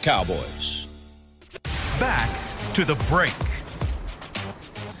stetson.com/cowboys. Back to the break.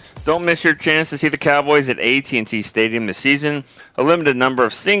 Don't miss your chance to see the Cowboys at AT&T Stadium this season. A limited number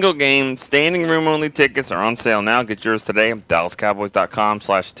of single-game, standing-room-only tickets are on sale now. Get yours today at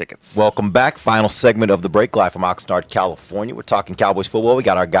DallasCowboys.com/tickets. Welcome back. Final segment of the break, live from Oxnard, California. We're talking Cowboys football. We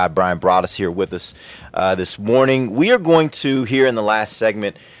got our guy Brian Broaddus here with us this morning. We are going to, here in the last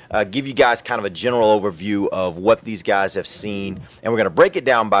segment, give you guys kind of a general overview of what these guys have seen, and we're going to break it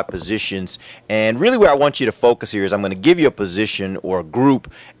down by positions. And really where I want you to focus here is I'm going to give you a position or a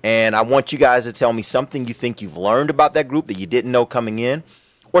group, and I want you guys to tell me something you think you've learned about that group that you didn't know coming in,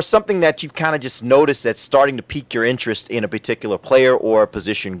 or something that you've kind of just noticed that's starting to pique your interest in a particular player or a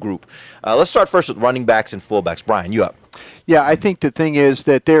position group. Let's start first with running backs and fullbacks. Brian, you up? Yeah, I think the thing is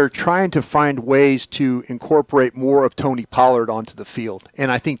that they're trying to find ways to incorporate more of Tony Pollard onto the field,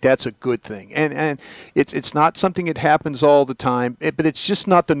 and I think that's a good thing. And it's not something that happens all the time, but it's just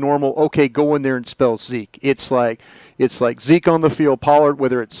not the normal, okay, go in there and spell Zeke. It's like Zeke on the field, Pollard,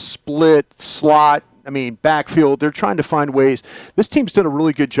 whether it's split, slot, backfield, they're trying to find ways. This team's done a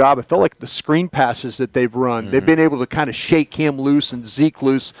really good job. I felt like the screen passes that they've run, they've been able to kind of shake him loose and Zeke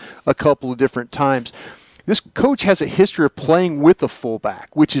loose a couple of different times. This coach has a history of playing with a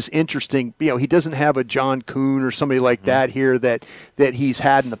fullback, which is interesting. He doesn't have a John Kuhn or somebody like that here that he's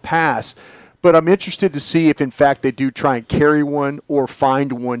had in the past. But I'm interested to see if, in fact, they do try and carry one or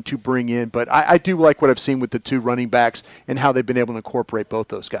find one to bring in. But I do like what I've seen with the 2 running backs and how they've been able to incorporate both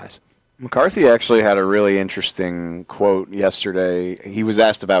those guys. McCarthy actually had a really interesting quote yesterday. He was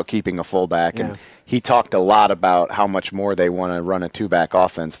asked about keeping a fullback, and he talked a lot about how much more they want to run a 2-back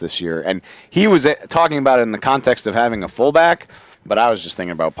offense this year. And he was talking about it in the context of having a fullback, but I was just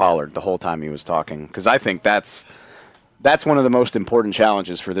thinking about Pollard the whole time he was talking, because I think that's one of the most important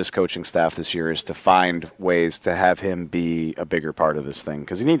challenges for this coaching staff this year, is to find ways to have him be a bigger part of this thing,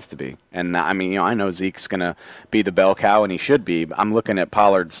 because he needs to be. And I know Zeke's going to be the bell cow, and he should be. But I'm looking at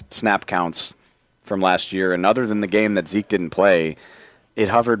Pollard's snap counts from last year, and other than the game that Zeke didn't play, it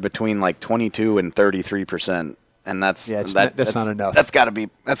hovered between like 22 and 33%, and that's not enough. That's got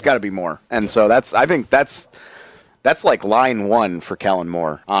to be more. And so I think that's like line one for Kellen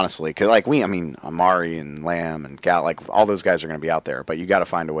Moore, honestly. Because Amari and Lamb and Gal, all those guys are going to be out there, but you got to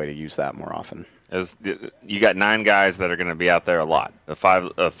find a way to use that more often. You got 9 guys that are going to be out there a lot.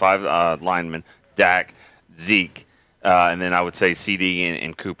 Five linemen: Dak, Zeke, and then I would say CD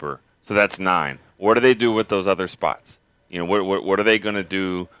and Cooper. So that's 9. What do they do with those other spots? What are they going to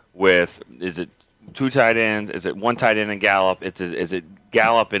do with? Is it 2 tight ends? Is it 1 tight end and Gallup? Is it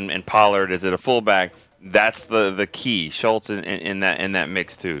Gallup and Pollard? Is it a fullback? That's the key. Schultz in that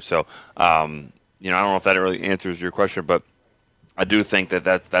mix too. So I don't know if that really answers your question, but I do think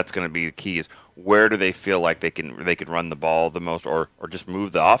that's going to be the key. Is where do they feel like they can run the ball the most, or just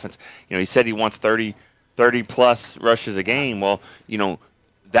move the offense? He said he wants 30 plus rushes a game. Well,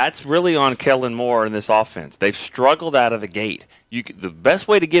 that's really on Kellen Moore in this offense. They've struggled out of the gate. The best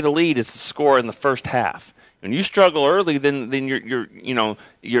way to get a lead is to score in the first half. When you struggle early, then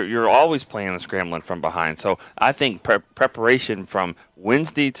you're always playing and scrambling from behind. So I think preparation from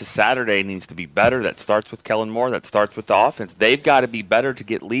Wednesday to Saturday needs to be better. That starts with Kellen Moore. That starts with the offense. They've got to be better to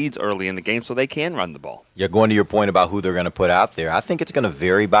get leads early in the game so they can run the ball. Yeah, going to your point about who they're going to put out there, I think it's going to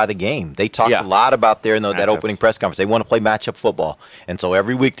vary by the game. They talked a lot about there in that opening press conference. They want to play matchup football. And so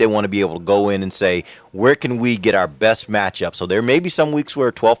every week they want to be able to go in and say, where can we get our best matchup? So there may be some weeks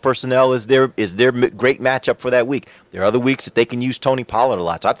where 12 personnel is their great matchup for that week. There are other weeks that they can use Tony Pollard a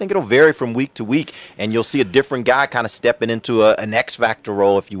lot. So I think it'll vary from week to week, and you'll see a different guy kind of stepping into an X-factor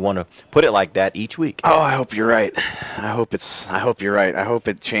role, if you want to put it like that, each week. Oh, I hope you're right. I hope you're right. I hope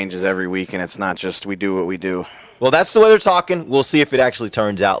it changes every week, and it's not just we do what we do. Well, that's the way they're talking. We'll see if it actually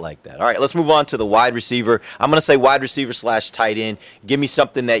turns out like that. All right, let's move on to the wide receiver. I'm going to say wide receiver / tight end. Give me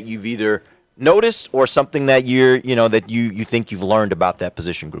something that you've either noticed or something that you think you've learned about that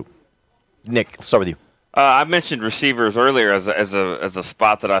position group. Nick, let's start with you. I mentioned receivers earlier as a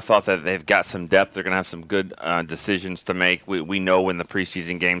spot that I thought that they've got some depth. They're going to have some good decisions to make. We know in the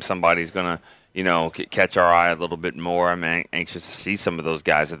preseason game somebody's going to catch our eye a little bit more. I'm anxious to see some of those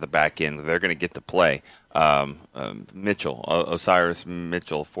guys at the back end. They're going to get to play. Mitchell, Osiris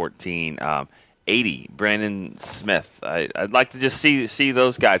Mitchell, 14. 80, Brandon Smith. I'd like to just see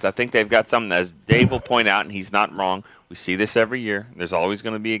those guys. I think they've got something, as Dave will point out, and he's not wrong. We see this every year. There's always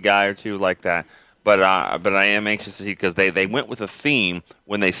going to be a guy or two like that. But I am anxious to see, because they went with a theme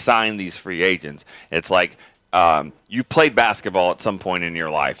when they signed these free agents. It's like you played basketball at some point in your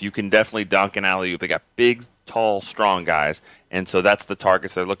life. You can definitely dunk and alley-oop. They got big, tall, strong guys, and so that's the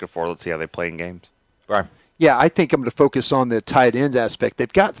targets they're looking for. Let's see how they play in games. Right. Yeah, I think I'm going to focus on the tight end aspect.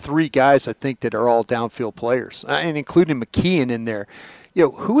 They've got 3 guys, I think, that are all downfield players, and including McKeon in there.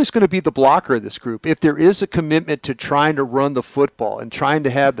 Who is going to be the blocker of this group? If there is a commitment to trying to run the football and trying to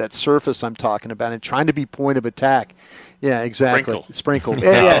have that surface I'm talking about and trying to be point of attack. Yeah, exactly. Sprinkle.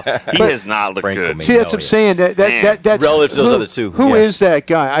 Yeah. He has not looked good. See, that's what I'm saying. That's relative to those other two. Who is that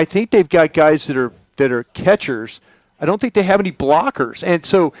guy? I think they've got guys that are catchers. I don't think they have any blockers. And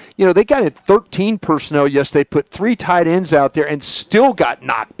so, they got 13 personnel yesterday, put 3 tight ends out there and still got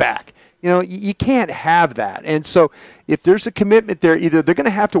knocked back. You can't have that. And so if there's a commitment there, either they're going to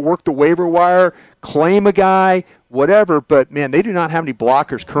have to work the waiver wire, claim a guy, whatever. But, man, they do not have any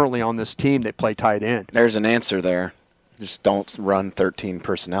blockers currently on this team that play tight end. There's an answer there. Just don't run 13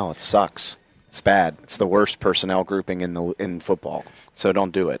 personnel. It sucks. It's bad. It's the worst personnel grouping in football. So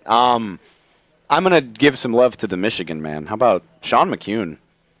don't do it. I'm going to give some love to the Michigan man. How about Sean McKeon?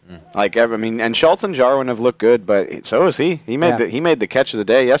 And Schultz and Jarwin have looked good, but so is he. He made the catch of the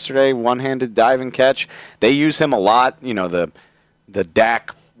day yesterday, one-handed diving catch. They use him a lot. The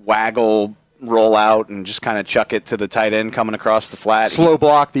Dak waggle roll out and just kind of chuck it to the tight end coming across the flat. Slow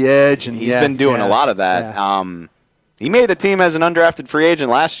block the edge, and he's been doing a lot of that. Yeah. He made the team as an undrafted free agent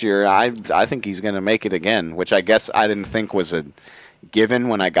last year. I think he's going to make it again, which I guess I didn't think was a given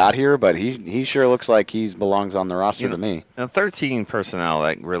when I got here, but he sure looks like he belongs on the roster to me. Now, 13 personnel,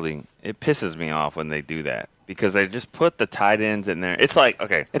 it pisses me off when they do that, because they just put the tight ends in there. It's like,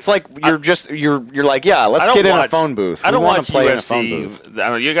 okay. It's like you're like, yeah, let's get in a phone booth. I don't watch play UFC. In a phone booth. I don't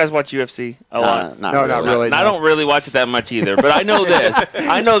know, you guys watch UFC a lot? Not really. I don't really watch it that much either, but I know this. But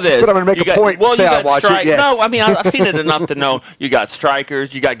I'm going to make a point. Well, say I watch it. Yeah. No, I mean, I've seen it enough to know you got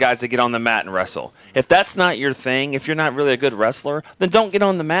strikers, you got guys that get on the mat and wrestle. If that's not your thing, if you're not really a good wrestler, then don't get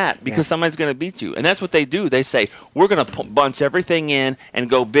on the mat, because somebody's going to beat you. And that's what they do. They say, we're going to bunch everything in and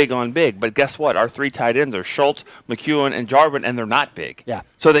go big on big. But guess what? Our 3 tight ends are Schultz, McEwen, and Jarwin, and they're not big. Yeah.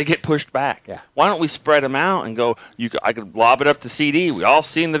 So they get pushed back. Yeah. Why don't we spread them out and go, I could lob it up to CD. We all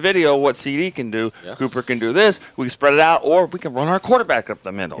seen the video what CD can do. Yeah. Cooper can do this. We can spread it out, or we can run our quarterback up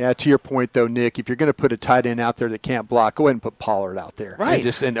the middle. Yeah, to your point, though, Nick, if you're going to put a tight end out there that can't block, go ahead and put Pollard out there.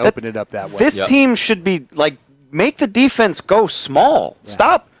 Right. And open it up that way. This team should be, make the defense go small. Yeah.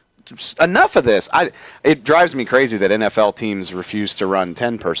 Stop. Enough of this. It drives me crazy that NFL teams refuse to run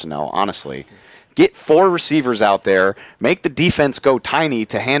 10 personnel, honestly. Get 4 receivers out there, make the defense go tiny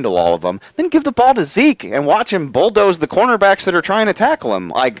to handle all of them, then give the ball to Zeke and watch him bulldoze the cornerbacks that are trying to tackle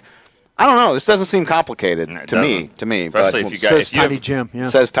him. I don't know. This doesn't seem complicated to me. Especially if you got Tiny Jim. Yeah. It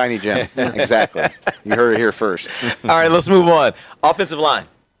says Tiny Jim. Exactly. You heard it here first. All right, let's move on. Offensive line.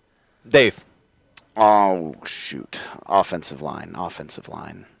 Dave. Oh, shoot. Offensive line.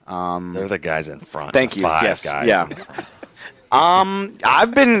 They're the guys in front. Thank you. 5 yes. guys. Yeah.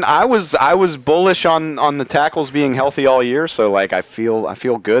 I was bullish on the tackles being healthy all year, so I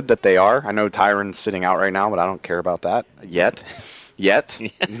feel good that they are. I know Tyron's sitting out right now, but I don't care about that yet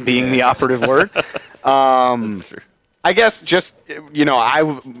being the operative word. That's true. I guess just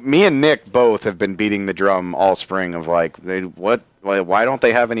me and Nick both have been beating the drum all spring of why don't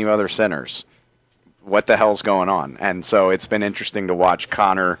they have any other centers? What the hell's going on? And so it's been interesting to watch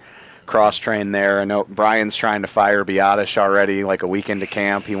Connor cross-train there. I know Brian's trying to fire Biadasz already, a week into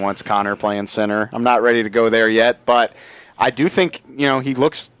camp. He wants Connor playing center. I'm not ready to go there yet, but I do think, he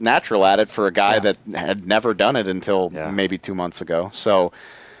looks natural at it for a guy that had never done it until maybe 2 months ago. So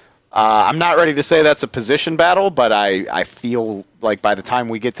I'm not ready to say that's a position battle, but I feel like by the time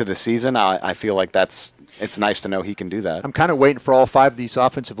we get to the season, I feel like it's nice to know he can do that. I'm kind of waiting for all 5 of these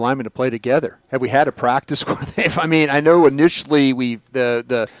offensive linemen to play together. Have we had a practice where I know initially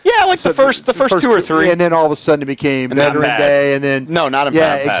Yeah, like the first 2 or 3. And then all of a sudden it became Veteran Day. And then no, not a yeah,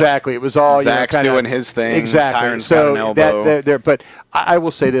 bad patch. Exactly. It was all Zach's doing his thing. Exactly. Tyron's got an elbow. But I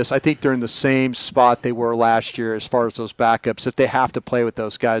will say this: I think they're in the same spot they were last year as far as those backups. If they have to play with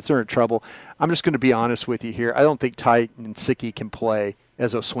those guys, they're in trouble. I'm just going to be honest with you here. I don't think Titan Sicky can play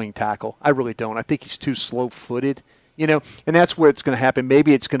as a swing tackle. I really don't. I think he's too slow-footed. And that's where it's going to happen.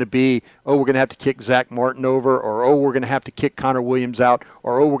 Maybe it's going to be, we're going to have to kick Zach Martin over, or, we're going to have to kick Connor Williams out,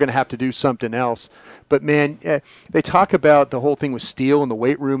 or, we're going to have to do something else. But, man, they talk about the whole thing with Steele and the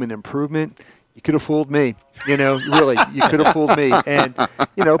weight room and improvement. You could have fooled me, really. You could have fooled me, and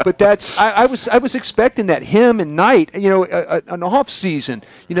But that's I was expecting that him and Knight, an off season.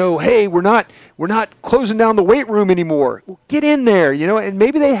 Hey, we're not closing down the weight room anymore. Get in there, And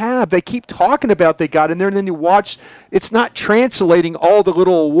maybe they have. They keep talking about they got in there, and then you watch. It's not translating all the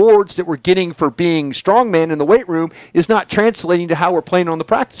little awards that we're getting for being strongman in the weight room is not translating to how we're playing on the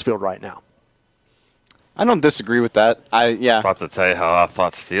practice field right now. I don't disagree with that. About to tell you how I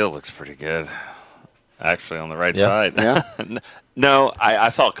thought Steele looks pretty good. Actually, on the right side. Yeah. No, I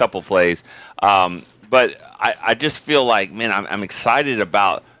saw a couple plays, but I just feel like, man, I'm excited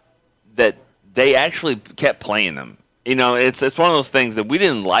about that. They actually kept playing them. It's one of those things that we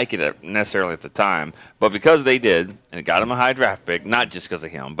didn't like it necessarily at the time, but because they did, and it got him a high draft pick, not just because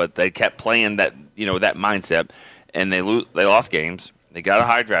of him, but they kept playing that that mindset, and they lost games. They got a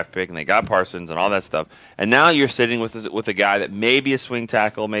high draft pick, and they got Parsons and all that stuff. And now you're sitting with a guy that may be a swing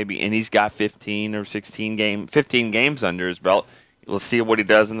tackle, and he's got 15 games under his belt. We'll see what he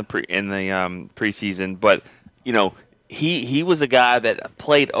does in the preseason. But he was a guy that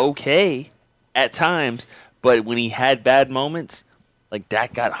played okay at times, but when he had bad moments, like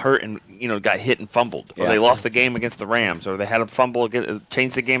Dak got hurt and got hit and fumbled, or they lost the game against the Rams, or they had a fumble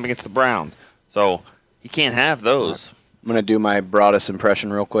changed the game against the Browns. So he can't have those. I'm going to do my broadest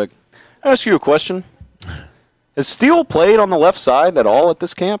impression real quick. I'll ask you a question. Has Steele played on the left side at all at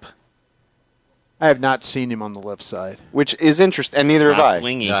this camp? I have not seen him on the left side, which is interesting, and neither have I.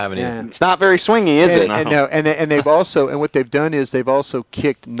 Swingy. No, I haven't either. It's not very swingy, is it? And they've also, and what they've done is they've also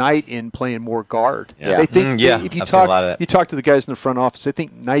kicked Knight in playing more guard. Yeah. They think if you I've seen a lot of that. you talk to the guys in the front office, they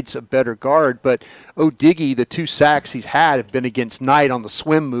think Knight's a better guard. But O'Diggy, the 2 sacks he's had have been against Knight on the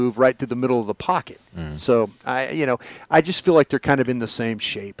swim move right through the middle of the pocket. So I just feel like they're kind of in the same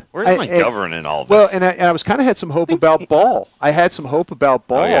shape. Where's McGovern in all this? Well, and I was kind of had some hope about Ball. I had some hope about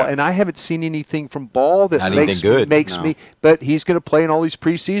Ball, yeah. and I haven't seen anything from Ball that Not makes me. But he's going to play in all these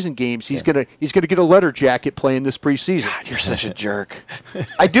preseason games. He's going to get a letter jacket playing this preseason. God, you're such a jerk.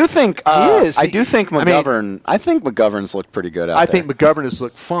 I do think he is. I do think McGovern. I think McGovern's looked pretty good out there. I think McGovern has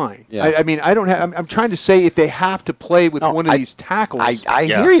looked fine. Yeah. I mean, I don't have. I'm trying to say if they have to play with one of these tackles. I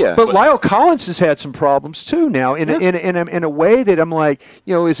hear you. But Lyle Collins has had some problems too now in a way that I'm like,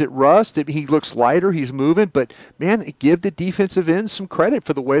 is it rust? He looks lighter. He's moving, but man, give the defensive ends some credit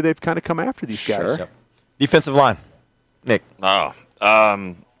for the way they've kind of come after these guys. Yep. Defensive line, Nick. A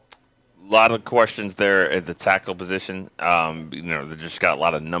lot of questions there at the tackle position. They just got a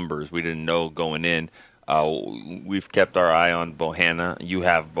lot of numbers we didn't know going in. We've kept our eye on Bohanna. You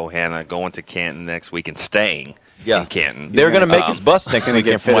have Bohanna going to Canton next week and staying in Canton. They're going to make his bus next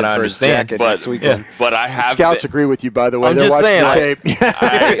weekend, from what I understand. But I have Scouts agree with you, by the way. I'm They're just saying. watching the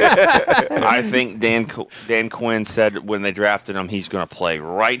tape. I think Dan Quinn said when they drafted him, he's going to play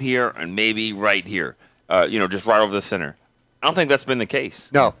right here and maybe right here. Just right over the center. I don't think that's been the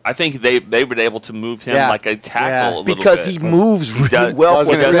case. No. I think they've been able to move him like a tackle a little because bit. he moves really well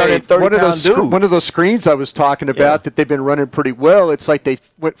for a 330-pound dude. One of those screens I was talking about that they've been running pretty well, it's like they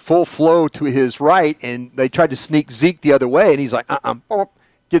went full flow to his right, and they tried to sneak Zeke the other way, and he's like,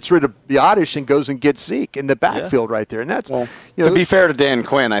 gets rid of Biotish and goes and gets Zeke in the backfield right there. And that's to be fair to Dan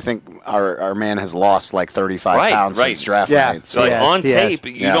Quinn, I think our man has lost like 35 pounds since draft night. So on tape,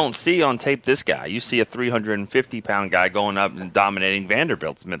 you don't see on tape this guy. You see a 350-pound guy going up and dominating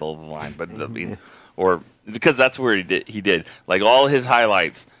Vanderbilt's middle of the line, but because that's where he did. Like all his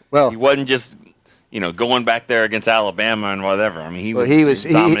highlights, he wasn't just going back there against Alabama and whatever. I mean, he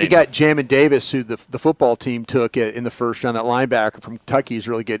got Jamin Davis, who the football team took in the first round. That linebacker from Kentucky is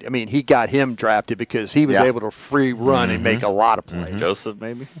really good. I mean, he got him drafted because he was able to free run and make a lot of plays. Joseph,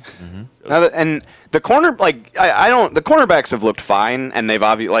 maybe. And the corner, the cornerbacks have looked fine, and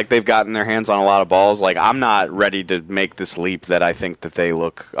they've they've gotten their hands on a lot of balls. Like, I'm not ready to make this leap that I think that they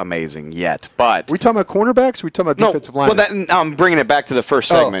look amazing yet. But are we talking about cornerbacks? Or are we talking about defensive line? Well, I'm bringing it back to the first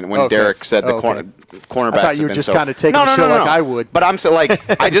segment when Derek said the cornerbacks. I thought you were just kind of taking a show like I would. But I'm so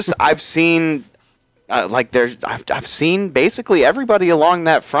I've seen I've seen basically everybody along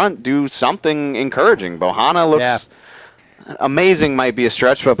that front do something encouraging. Bohanna looks. amazing might be a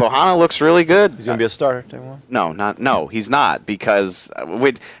stretch, but Bohanna looks really good. He's going to be a starter, day one? No, he's not, because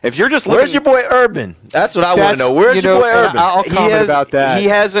if you're just looking... Where's your boy Urban? That's what I want to know. Where's your boy Urban? I'll comment about that. He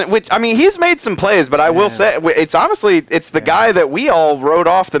hasn't, he's made some plays, but I will say, it's the guy that we all wrote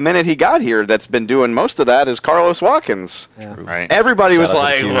off the minute he got here that's been doing most of that is Carlos Watkins. Yeah. Right. Everybody was Shout out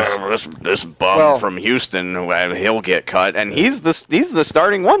like, to the Qs. this bum from Houston, he'll get cut, and he's the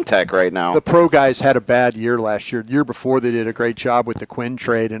starting one tech right now. The pro guys had a bad year last year. The year before, they did a great job with the Quinn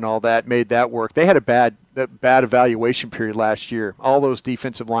trade and all that, made that work. They had a bad evaluation period last year. All those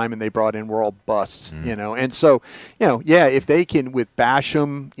defensive linemen they brought in were all busts, And so, if they can with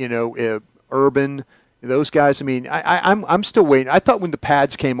Basham, Urban, those guys. I mean, I'm still waiting. I thought when the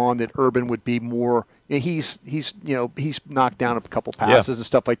pads came on that Urban would be more. He's knocked down a couple passes and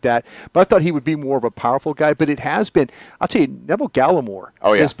stuff like that. But I thought he would be more of a powerful guy. But it has been. I'll tell you, Neville Gallimore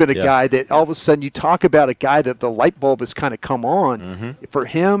has been a guy that all of a sudden you talk about a guy that the light bulb has kind of come on. Mm-hmm. For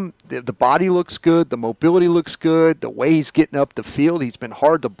him, the body looks good, the mobility looks good, the way he's getting up the field, he's been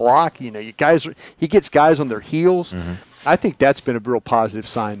hard to block. He gets guys on their heels. Mm-hmm. I think that's been a real positive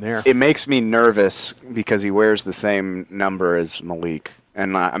sign there. It makes me nervous because he wears the same number as Malik.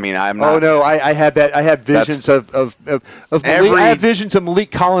 And I'm not. Oh no, I have that. I have visions of Malik. I have visions of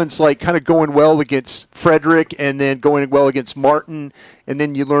Malik Collins like kind of going well against Frederick, and then going well against Martin, and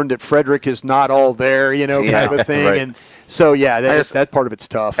then you learn that Frederick is not all there, kind of a thing. Right. And so that part of it's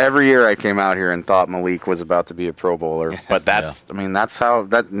tough. Every year I came out here and thought Malik was about to be a Pro Bowler, but that's that's how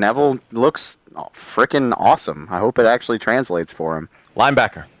that Neville looks freaking awesome. I hope it actually translates for him.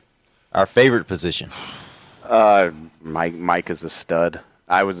 Linebacker, our favorite position. Mike is a stud.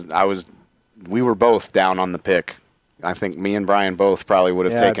 We were both down on the pick. I think me and Brian both probably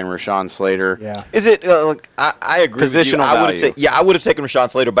would have taken Rashawn Slater. Yeah. Is it? I agree. Positional with you. value. I would have taken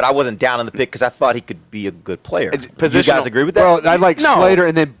Rashawn Slater, but I wasn't down on the pick because I thought he could be a good player. You Positional- guys agree with that? Well, I like Slater,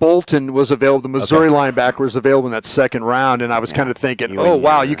 and then Bolton was available. The Missouri linebacker was available in that second round, and I was kind of thinking,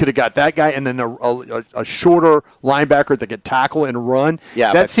 you could have got that guy, and then a shorter linebacker that could tackle and run.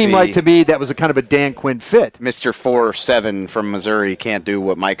 Yeah, that but seemed like to me that was a kind of a Dan Quinn fit. Mr. 4'7" from Missouri can't do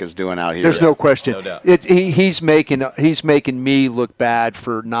what Mike is doing out here. There's no question. No doubt. He's making me look bad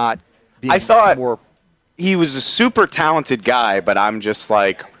for not being I thought more. He was a super talented guy, but I'm just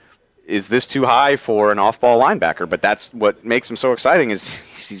like, is this too high for an off-ball linebacker? But that's what makes him so exciting is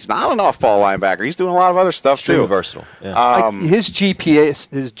he's not an off-ball linebacker. He's doing a lot of other stuff too. Versatile. Yeah. His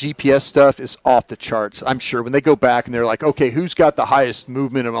GPS stuff is off the charts. I'm sure when they go back and they're like, okay, who's got the highest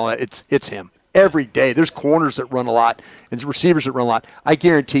movement and all that? It's him. Every day, there's corners that run a lot and receivers that run a lot. I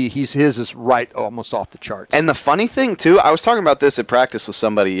guarantee his is right almost off the charts. And the funny thing, too, I was talking about this at practice with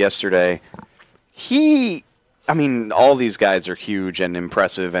somebody yesterday. All these guys are huge and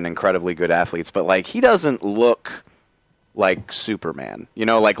impressive and incredibly good athletes, but, he doesn't look like Superman.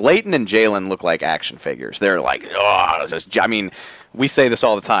 Like Leighton and Jalen look like action figures. They're like, we say this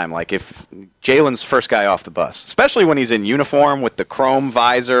all the time. Like, if Jalen's first guy off the bus, especially when he's in uniform with the chrome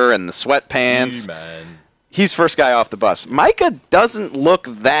visor and the sweatpants, he's first guy off the bus. Micah doesn't look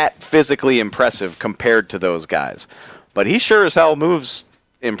that physically impressive compared to those guys, but he sure as hell moves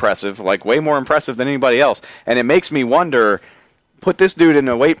impressive, like way more impressive than anybody else. And it makes me wonder, put this dude in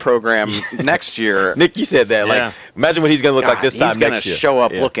a weight program next year. Nick, you said that. Like, imagine what he's going to look like this time next year. He's going to show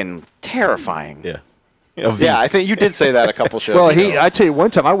up looking terrifying. Yeah. Yeah, I think you did say that a couple shows ago. I tell you,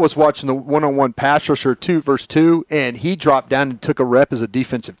 one time I was watching the one-on-one pass rusher 2 versus 2, and he dropped down and took a rep as a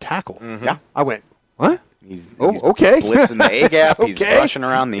defensive tackle. Mm-hmm. Yeah. I went, what? He's okay. blitzing the A-gap. Okay. He's rushing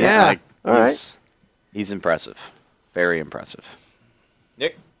around the end. All right. He's impressive. Very impressive.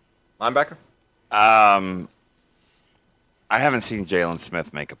 Nick, linebacker? I haven't seen Jalen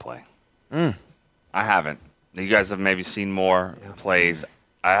Smith make a play. I haven't. You guys have maybe seen more plays.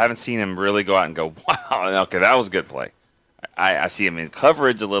 I haven't seen him really go out and go, wow, okay, that was a good play. I see him in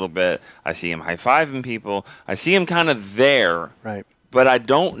coverage a little bit. I see him high-fiving people. I see him kind of there. Right. But I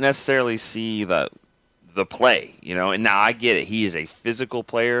don't necessarily see the play, And now I get it. He is a physical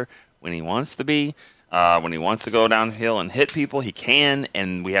player when he wants to be. When he wants to go downhill and hit people, he can,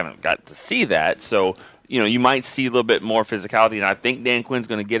 and we haven't got to see that. So, you might see a little bit more physicality, and I think Dan Quinn's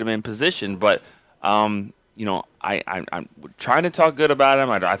going to get him in position. But, I'm trying to talk good about him.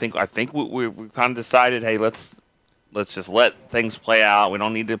 I think we kind of decided, hey, let's just let things play out. We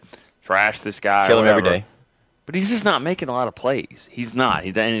don't need to trash this guy. Kill him every day. But he's just not making a lot of plays. He's not.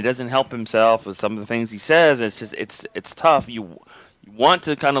 He doesn't help himself with some of the things he says. It's just it's tough. You want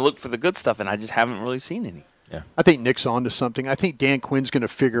to kind of look for the good stuff, and I just haven't really seen any. Yeah. I think Nick's on to something. I think Dan Quinn's going to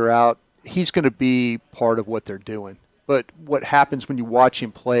figure out he's going to be part of what they're doing. But what happens when you watch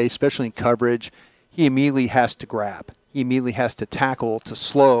him play, especially in coverage, he immediately has to grab. he immediately has to tackle to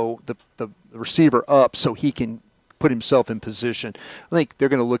slow the receiver up so he can put himself in position. I think they're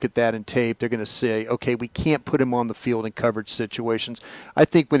going to look at that in tape. They're going to say, okay, we can't put him on the field in coverage situations. I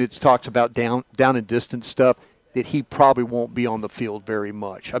think when it's talked about down and distance stuff, that he probably won't be on the field very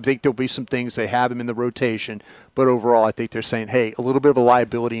much. I think there'll be some things they have him in the rotation, but overall I think they're saying, hey, a little bit of a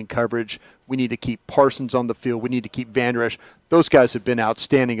liability in coverage. We need to keep Parsons on the field. We need to keep Van Der Esch. Those guys have been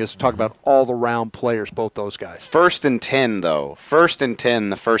outstanding as we talk about all-around players, both those guys. 1st and 10, though. 1st and 10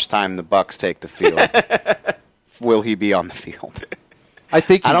 the first time the Bucs take the field. Will he be on the field? I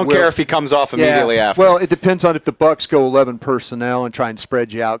think I don't care if he comes off immediately after. Well, it depends on if the Bucs go 11 personnel and try and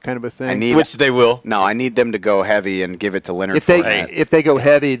spread you out, kind of a thing. Which they will. No, I need them to go heavy and give it to Leonard. If they go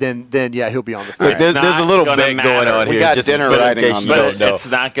heavy, then yeah, he'll be on the field. There's a little bit going on here. We got just dinner in writing case on you this. don't know. It's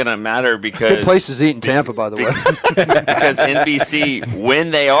not going to matter because Good place to eat in Tampa, by the way. because NBC,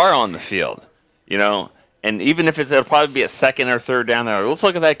 when they are on the field, and even if it'll probably be a second or third down there, let's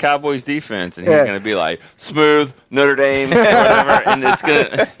look at that Cowboys defense, and he's going to be like, smooth, Notre Dame, whatever, and it's going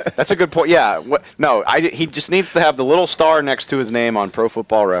to... That's a good point. Yeah. He just needs to have the little star next to his name on Pro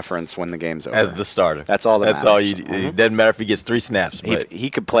Football Reference when the game's over. As the starter. That's all That's matters. all you. It doesn't matter if he gets 3 snaps. But He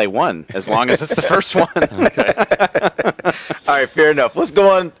could play one, as long as it's the first one. all right, fair enough. Let's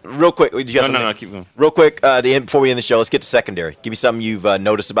go on real quick. No, keep going. Real quick, before we end the show, let's get to secondary. Give me something you've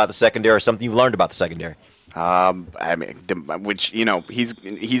noticed about the secondary or something you've learned about the secondary. I mean,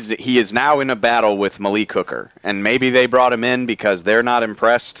 he is now in a battle with Malik Hooker, and maybe they brought him in because they're not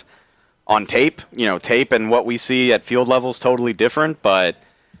impressed on tape. Tape and what we see at field level is totally different. But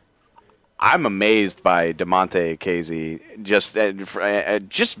I'm amazed by DeMonte Casey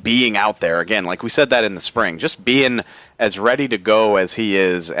just being out there again. Like we said that in the spring, just being as ready to go as he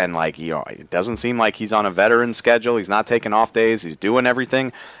is, and it doesn't seem like he's on a veteran schedule. He's not taking off days. He's doing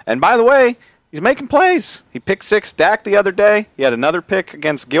everything. And by the way, he's making plays. He picked 6 Dak the other day. He had another pick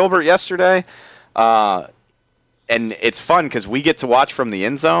against Gilbert yesterday. And it's fun because we get to watch from the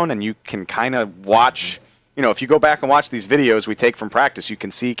end zone, and you can kind of watch. If you go back and watch these videos we take from practice, you can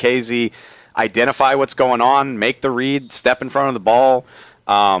see Casey identify what's going on, make the read, step in front of the ball.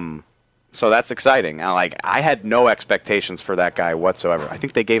 So that's exciting. I had no expectations for that guy whatsoever. I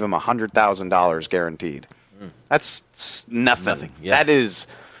think they gave him $100,000 guaranteed. That's nothing. Yeah. That is...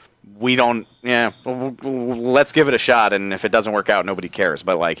 We don't. Yeah, let's give it a shot, and if it doesn't work out, nobody cares.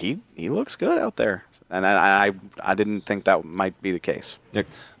 But he looks good out there, and I didn't think that might be the case.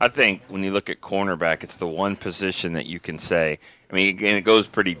 I think when you look at cornerback, it's the one position that you can say. I mean, and it goes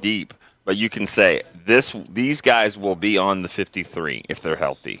pretty deep, but you can say these guys will be on the 53 if they're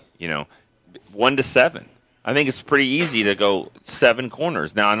healthy. 1 to 7. I think it's pretty easy to go 7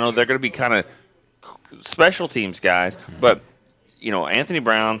 corners. Now I know they're going to be kind of special teams guys, but. Anthony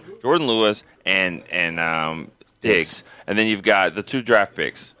Brown, Jordan Lewis, and Diggs. And then you've got the 2 draft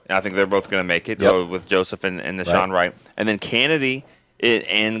picks. And I think they're both going to make it with Joseph and Deshaun Wright. And then Kennedy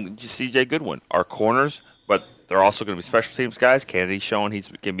and C.J. Goodwin are corners, but they're also going to be special teams guys. Kennedy's showing he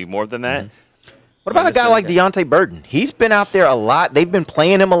can be more than that. Mm-hmm. What about a guy like Deontay Burton? He's been out there a lot. They've been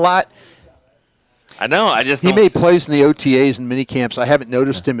playing him a lot. I know. He made plays in the OTAs and mini camps. I haven't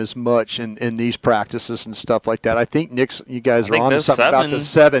noticed him as much in these practices and stuff like that. I think you guys are on to something about the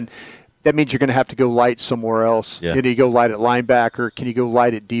 7. That means you're going to have to go light somewhere else. Yeah. Can you go light at linebacker? Can you go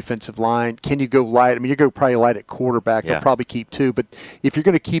light at defensive line? Can you go light? I mean, you're going to probably light at quarterback. Yeah. They'll probably keep 2. But if you're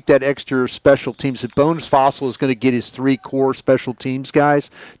going to keep that extra special teams, if Bones Fossil is going to get his 3 core special teams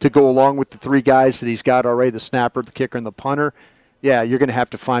guys to go along with the 3 guys that he's got already, the snapper, the kicker, and the punter, yeah, you're going to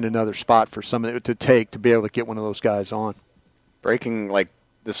have to find another spot for someone to take to be able to get one of those guys on. Breaking,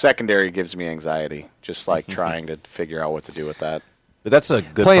 the secondary gives me anxiety, just trying to figure out what to do with that. But that's a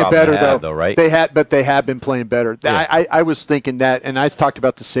good playing problem better to have, though, right? They have been playing better. Yeah. I was thinking that, and I talked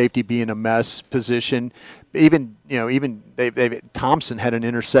about the safety being a mess position. Even Thompson had an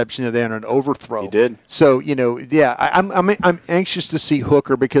interception there on an overthrow. He did. So I'm anxious to see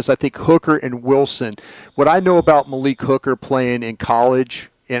Hooker because I think Hooker and Wilson. What I know about Malik Hooker playing in college.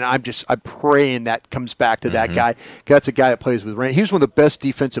 And I'm praying that comes back to that guy. That's a guy that plays with range. He was one of the best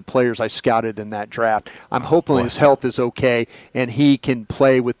defensive players I scouted in that draft. I'm hoping his health is okay and he can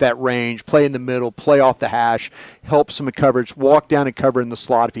play with that range, play in the middle, play off the hash, help some in coverage, walk down and cover in the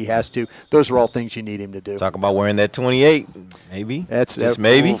slot if he has to. Those are all things you need him to do. Talk about wearing that 28, maybe. That's just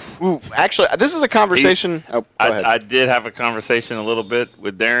maybe. Ooh, actually, this is a conversation. Go ahead. I did have a conversation a little bit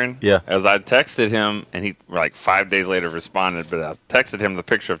with Darren. Yeah. As I texted him, and he 5 days later responded, but I texted him the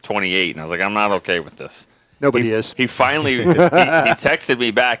picture of 28, and I was like, I'm not okay with this. Nobody is. He finally he texted me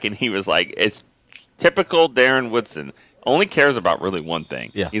back, and he was like, it's typical Darren Woodson. Only cares about really one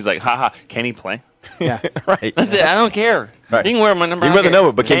thing. Yeah. He's like, haha, can he play? Yeah, right. That's it. I don't care. Right. You can wear my number. You I wear the don't care.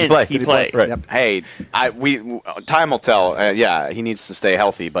 number, but can you play? He play. Right. Yep. Hey, time will tell. Yeah, he needs to stay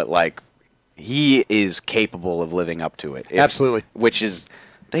healthy, but like he is capable of living up to it. Absolutely. Which is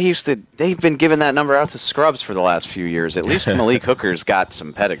they've been giving that number out to scrubs for the last few years. At least Malik Hooker's got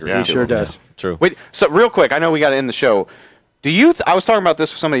some pedigree. Yeah. He sure does. True. Wait, so real quick, I know we got to end the show. Do you? I was talking about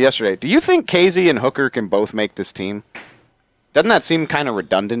this with somebody yesterday. Do you think Casey and Hooker can both make this team? Doesn't that seem kind of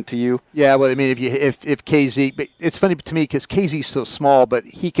redundant to you? Yeah, well, I mean, if KZ, but it's funny to me because KZ's so small, but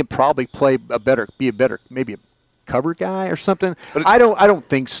he could probably be a better, maybe a cover guy or something. But I don't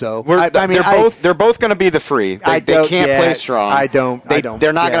think so. I mean, they're both going to be the free. They can't play strong.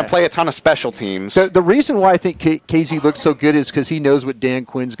 They're not going to play a ton of special teams. The reason why I think KZ looks so good is because he knows what Dan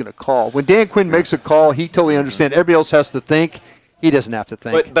Quinn's going to call. When Dan Quinn makes a call, he totally understands. Everybody else has to think. He doesn't have to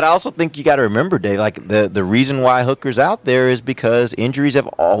think. But I also think you got to remember, Dave, like the reason why Hooker's out there is because injuries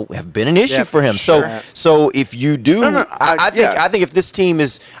have been an issue for him. Sure. So if you do, I think if this team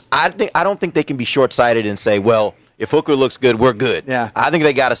is, I don't think they can be short-sighted and say, well, if Hooker looks good, we're good. Yeah. I think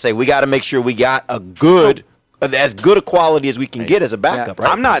they got to say we got to make sure we got as good a quality as we can get as a backup. Yeah.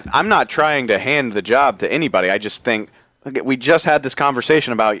 Right? I'm not trying to hand the job to anybody. I just think we just had this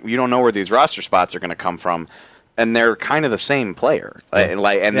conversation about you don't know where these roster spots are going to come from. And they're kind of the same player, it's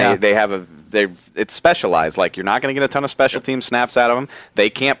specialized. Like you're not going to get a ton of special team snaps out of them.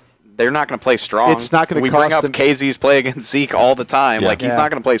 They're not going to play strong. It's not going to cost bring up them. KZ's play against Zeke all the time. Yeah. Like he's not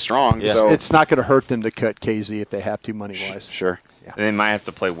going to play strong. Yeah. So it's not going to hurt them to cut KZ if they have to money wise. Sure. Yeah. They might have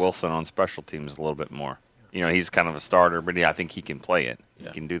to play Wilson on special teams a little bit more. You know, he's kind of a starter, but I think he can play it. He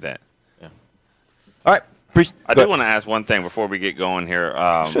can do that. Yeah. All right. I do want to ask one thing before we get going here. We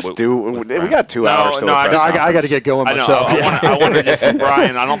got 2 hours. I got to get going myself. I want to just,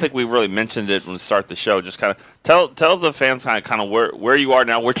 Brian, I don't think we really mentioned it when we start the show. Just kind of tell the fans kind of where you are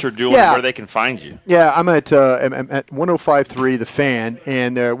now, what you're doing, where they can find you. Yeah, I'm at 105.3 The Fan,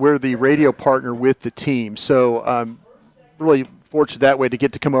 and we're the radio partner with the team. So I'm really fortunate that way to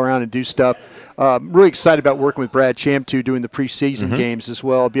get to come around and do stuff. Really excited about working with Brad Chamtu doing the preseason games as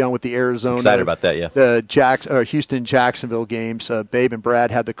well. I'll be on with the Arizona. Excited about that, yeah. The Houston-Jacksonville games. Babe and Brad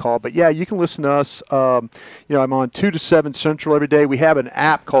had the call. But, yeah, you can listen to us. I'm on 2 to 7 Central every day. We have an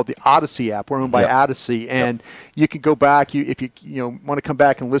app called the Odyssey app. We're owned by Odyssey. And you can go back. If you want to come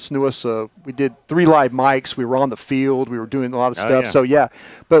back and listen to us, we did 3 live mics. We were on the field. We were doing a lot of stuff. Yeah. So, yeah.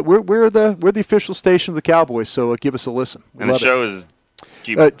 But we're the official station of the Cowboys, so give us a listen. And the show is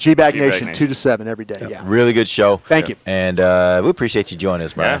G-Bag Nation, 2 to 7 every day. Yeah. Really good show. Thank you. And we appreciate you joining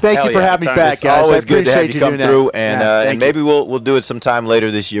us, Brian. Thank you for having me back, it's guys. always I good to have appreciate you come doing through. that. And maybe we'll do it sometime later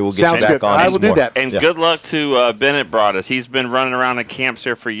this year. We'll get Sounds you back good. on. I will do that. And good luck to Bennett Broaddus. He's been running around at camps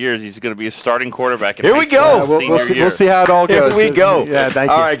here for years. He's going to be a starting quarterback. Here we go. We'll see how it all goes. Here we go. Yeah, thank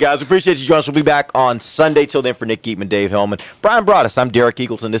you. All right, guys. We appreciate you joining us. We'll be back on Sunday. Till then, for Nick Eatman, Dave Hellman, Brian Broaddus, I'm Derek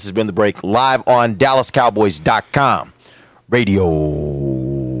Eagleton. This has been The Break, live on DallasCowboys.com radio.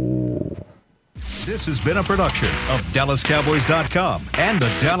 This has been a production of DallasCowboys.com and the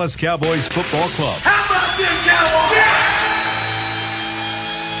Dallas Cowboys Football Club. How about this, Cowboys? Yeah!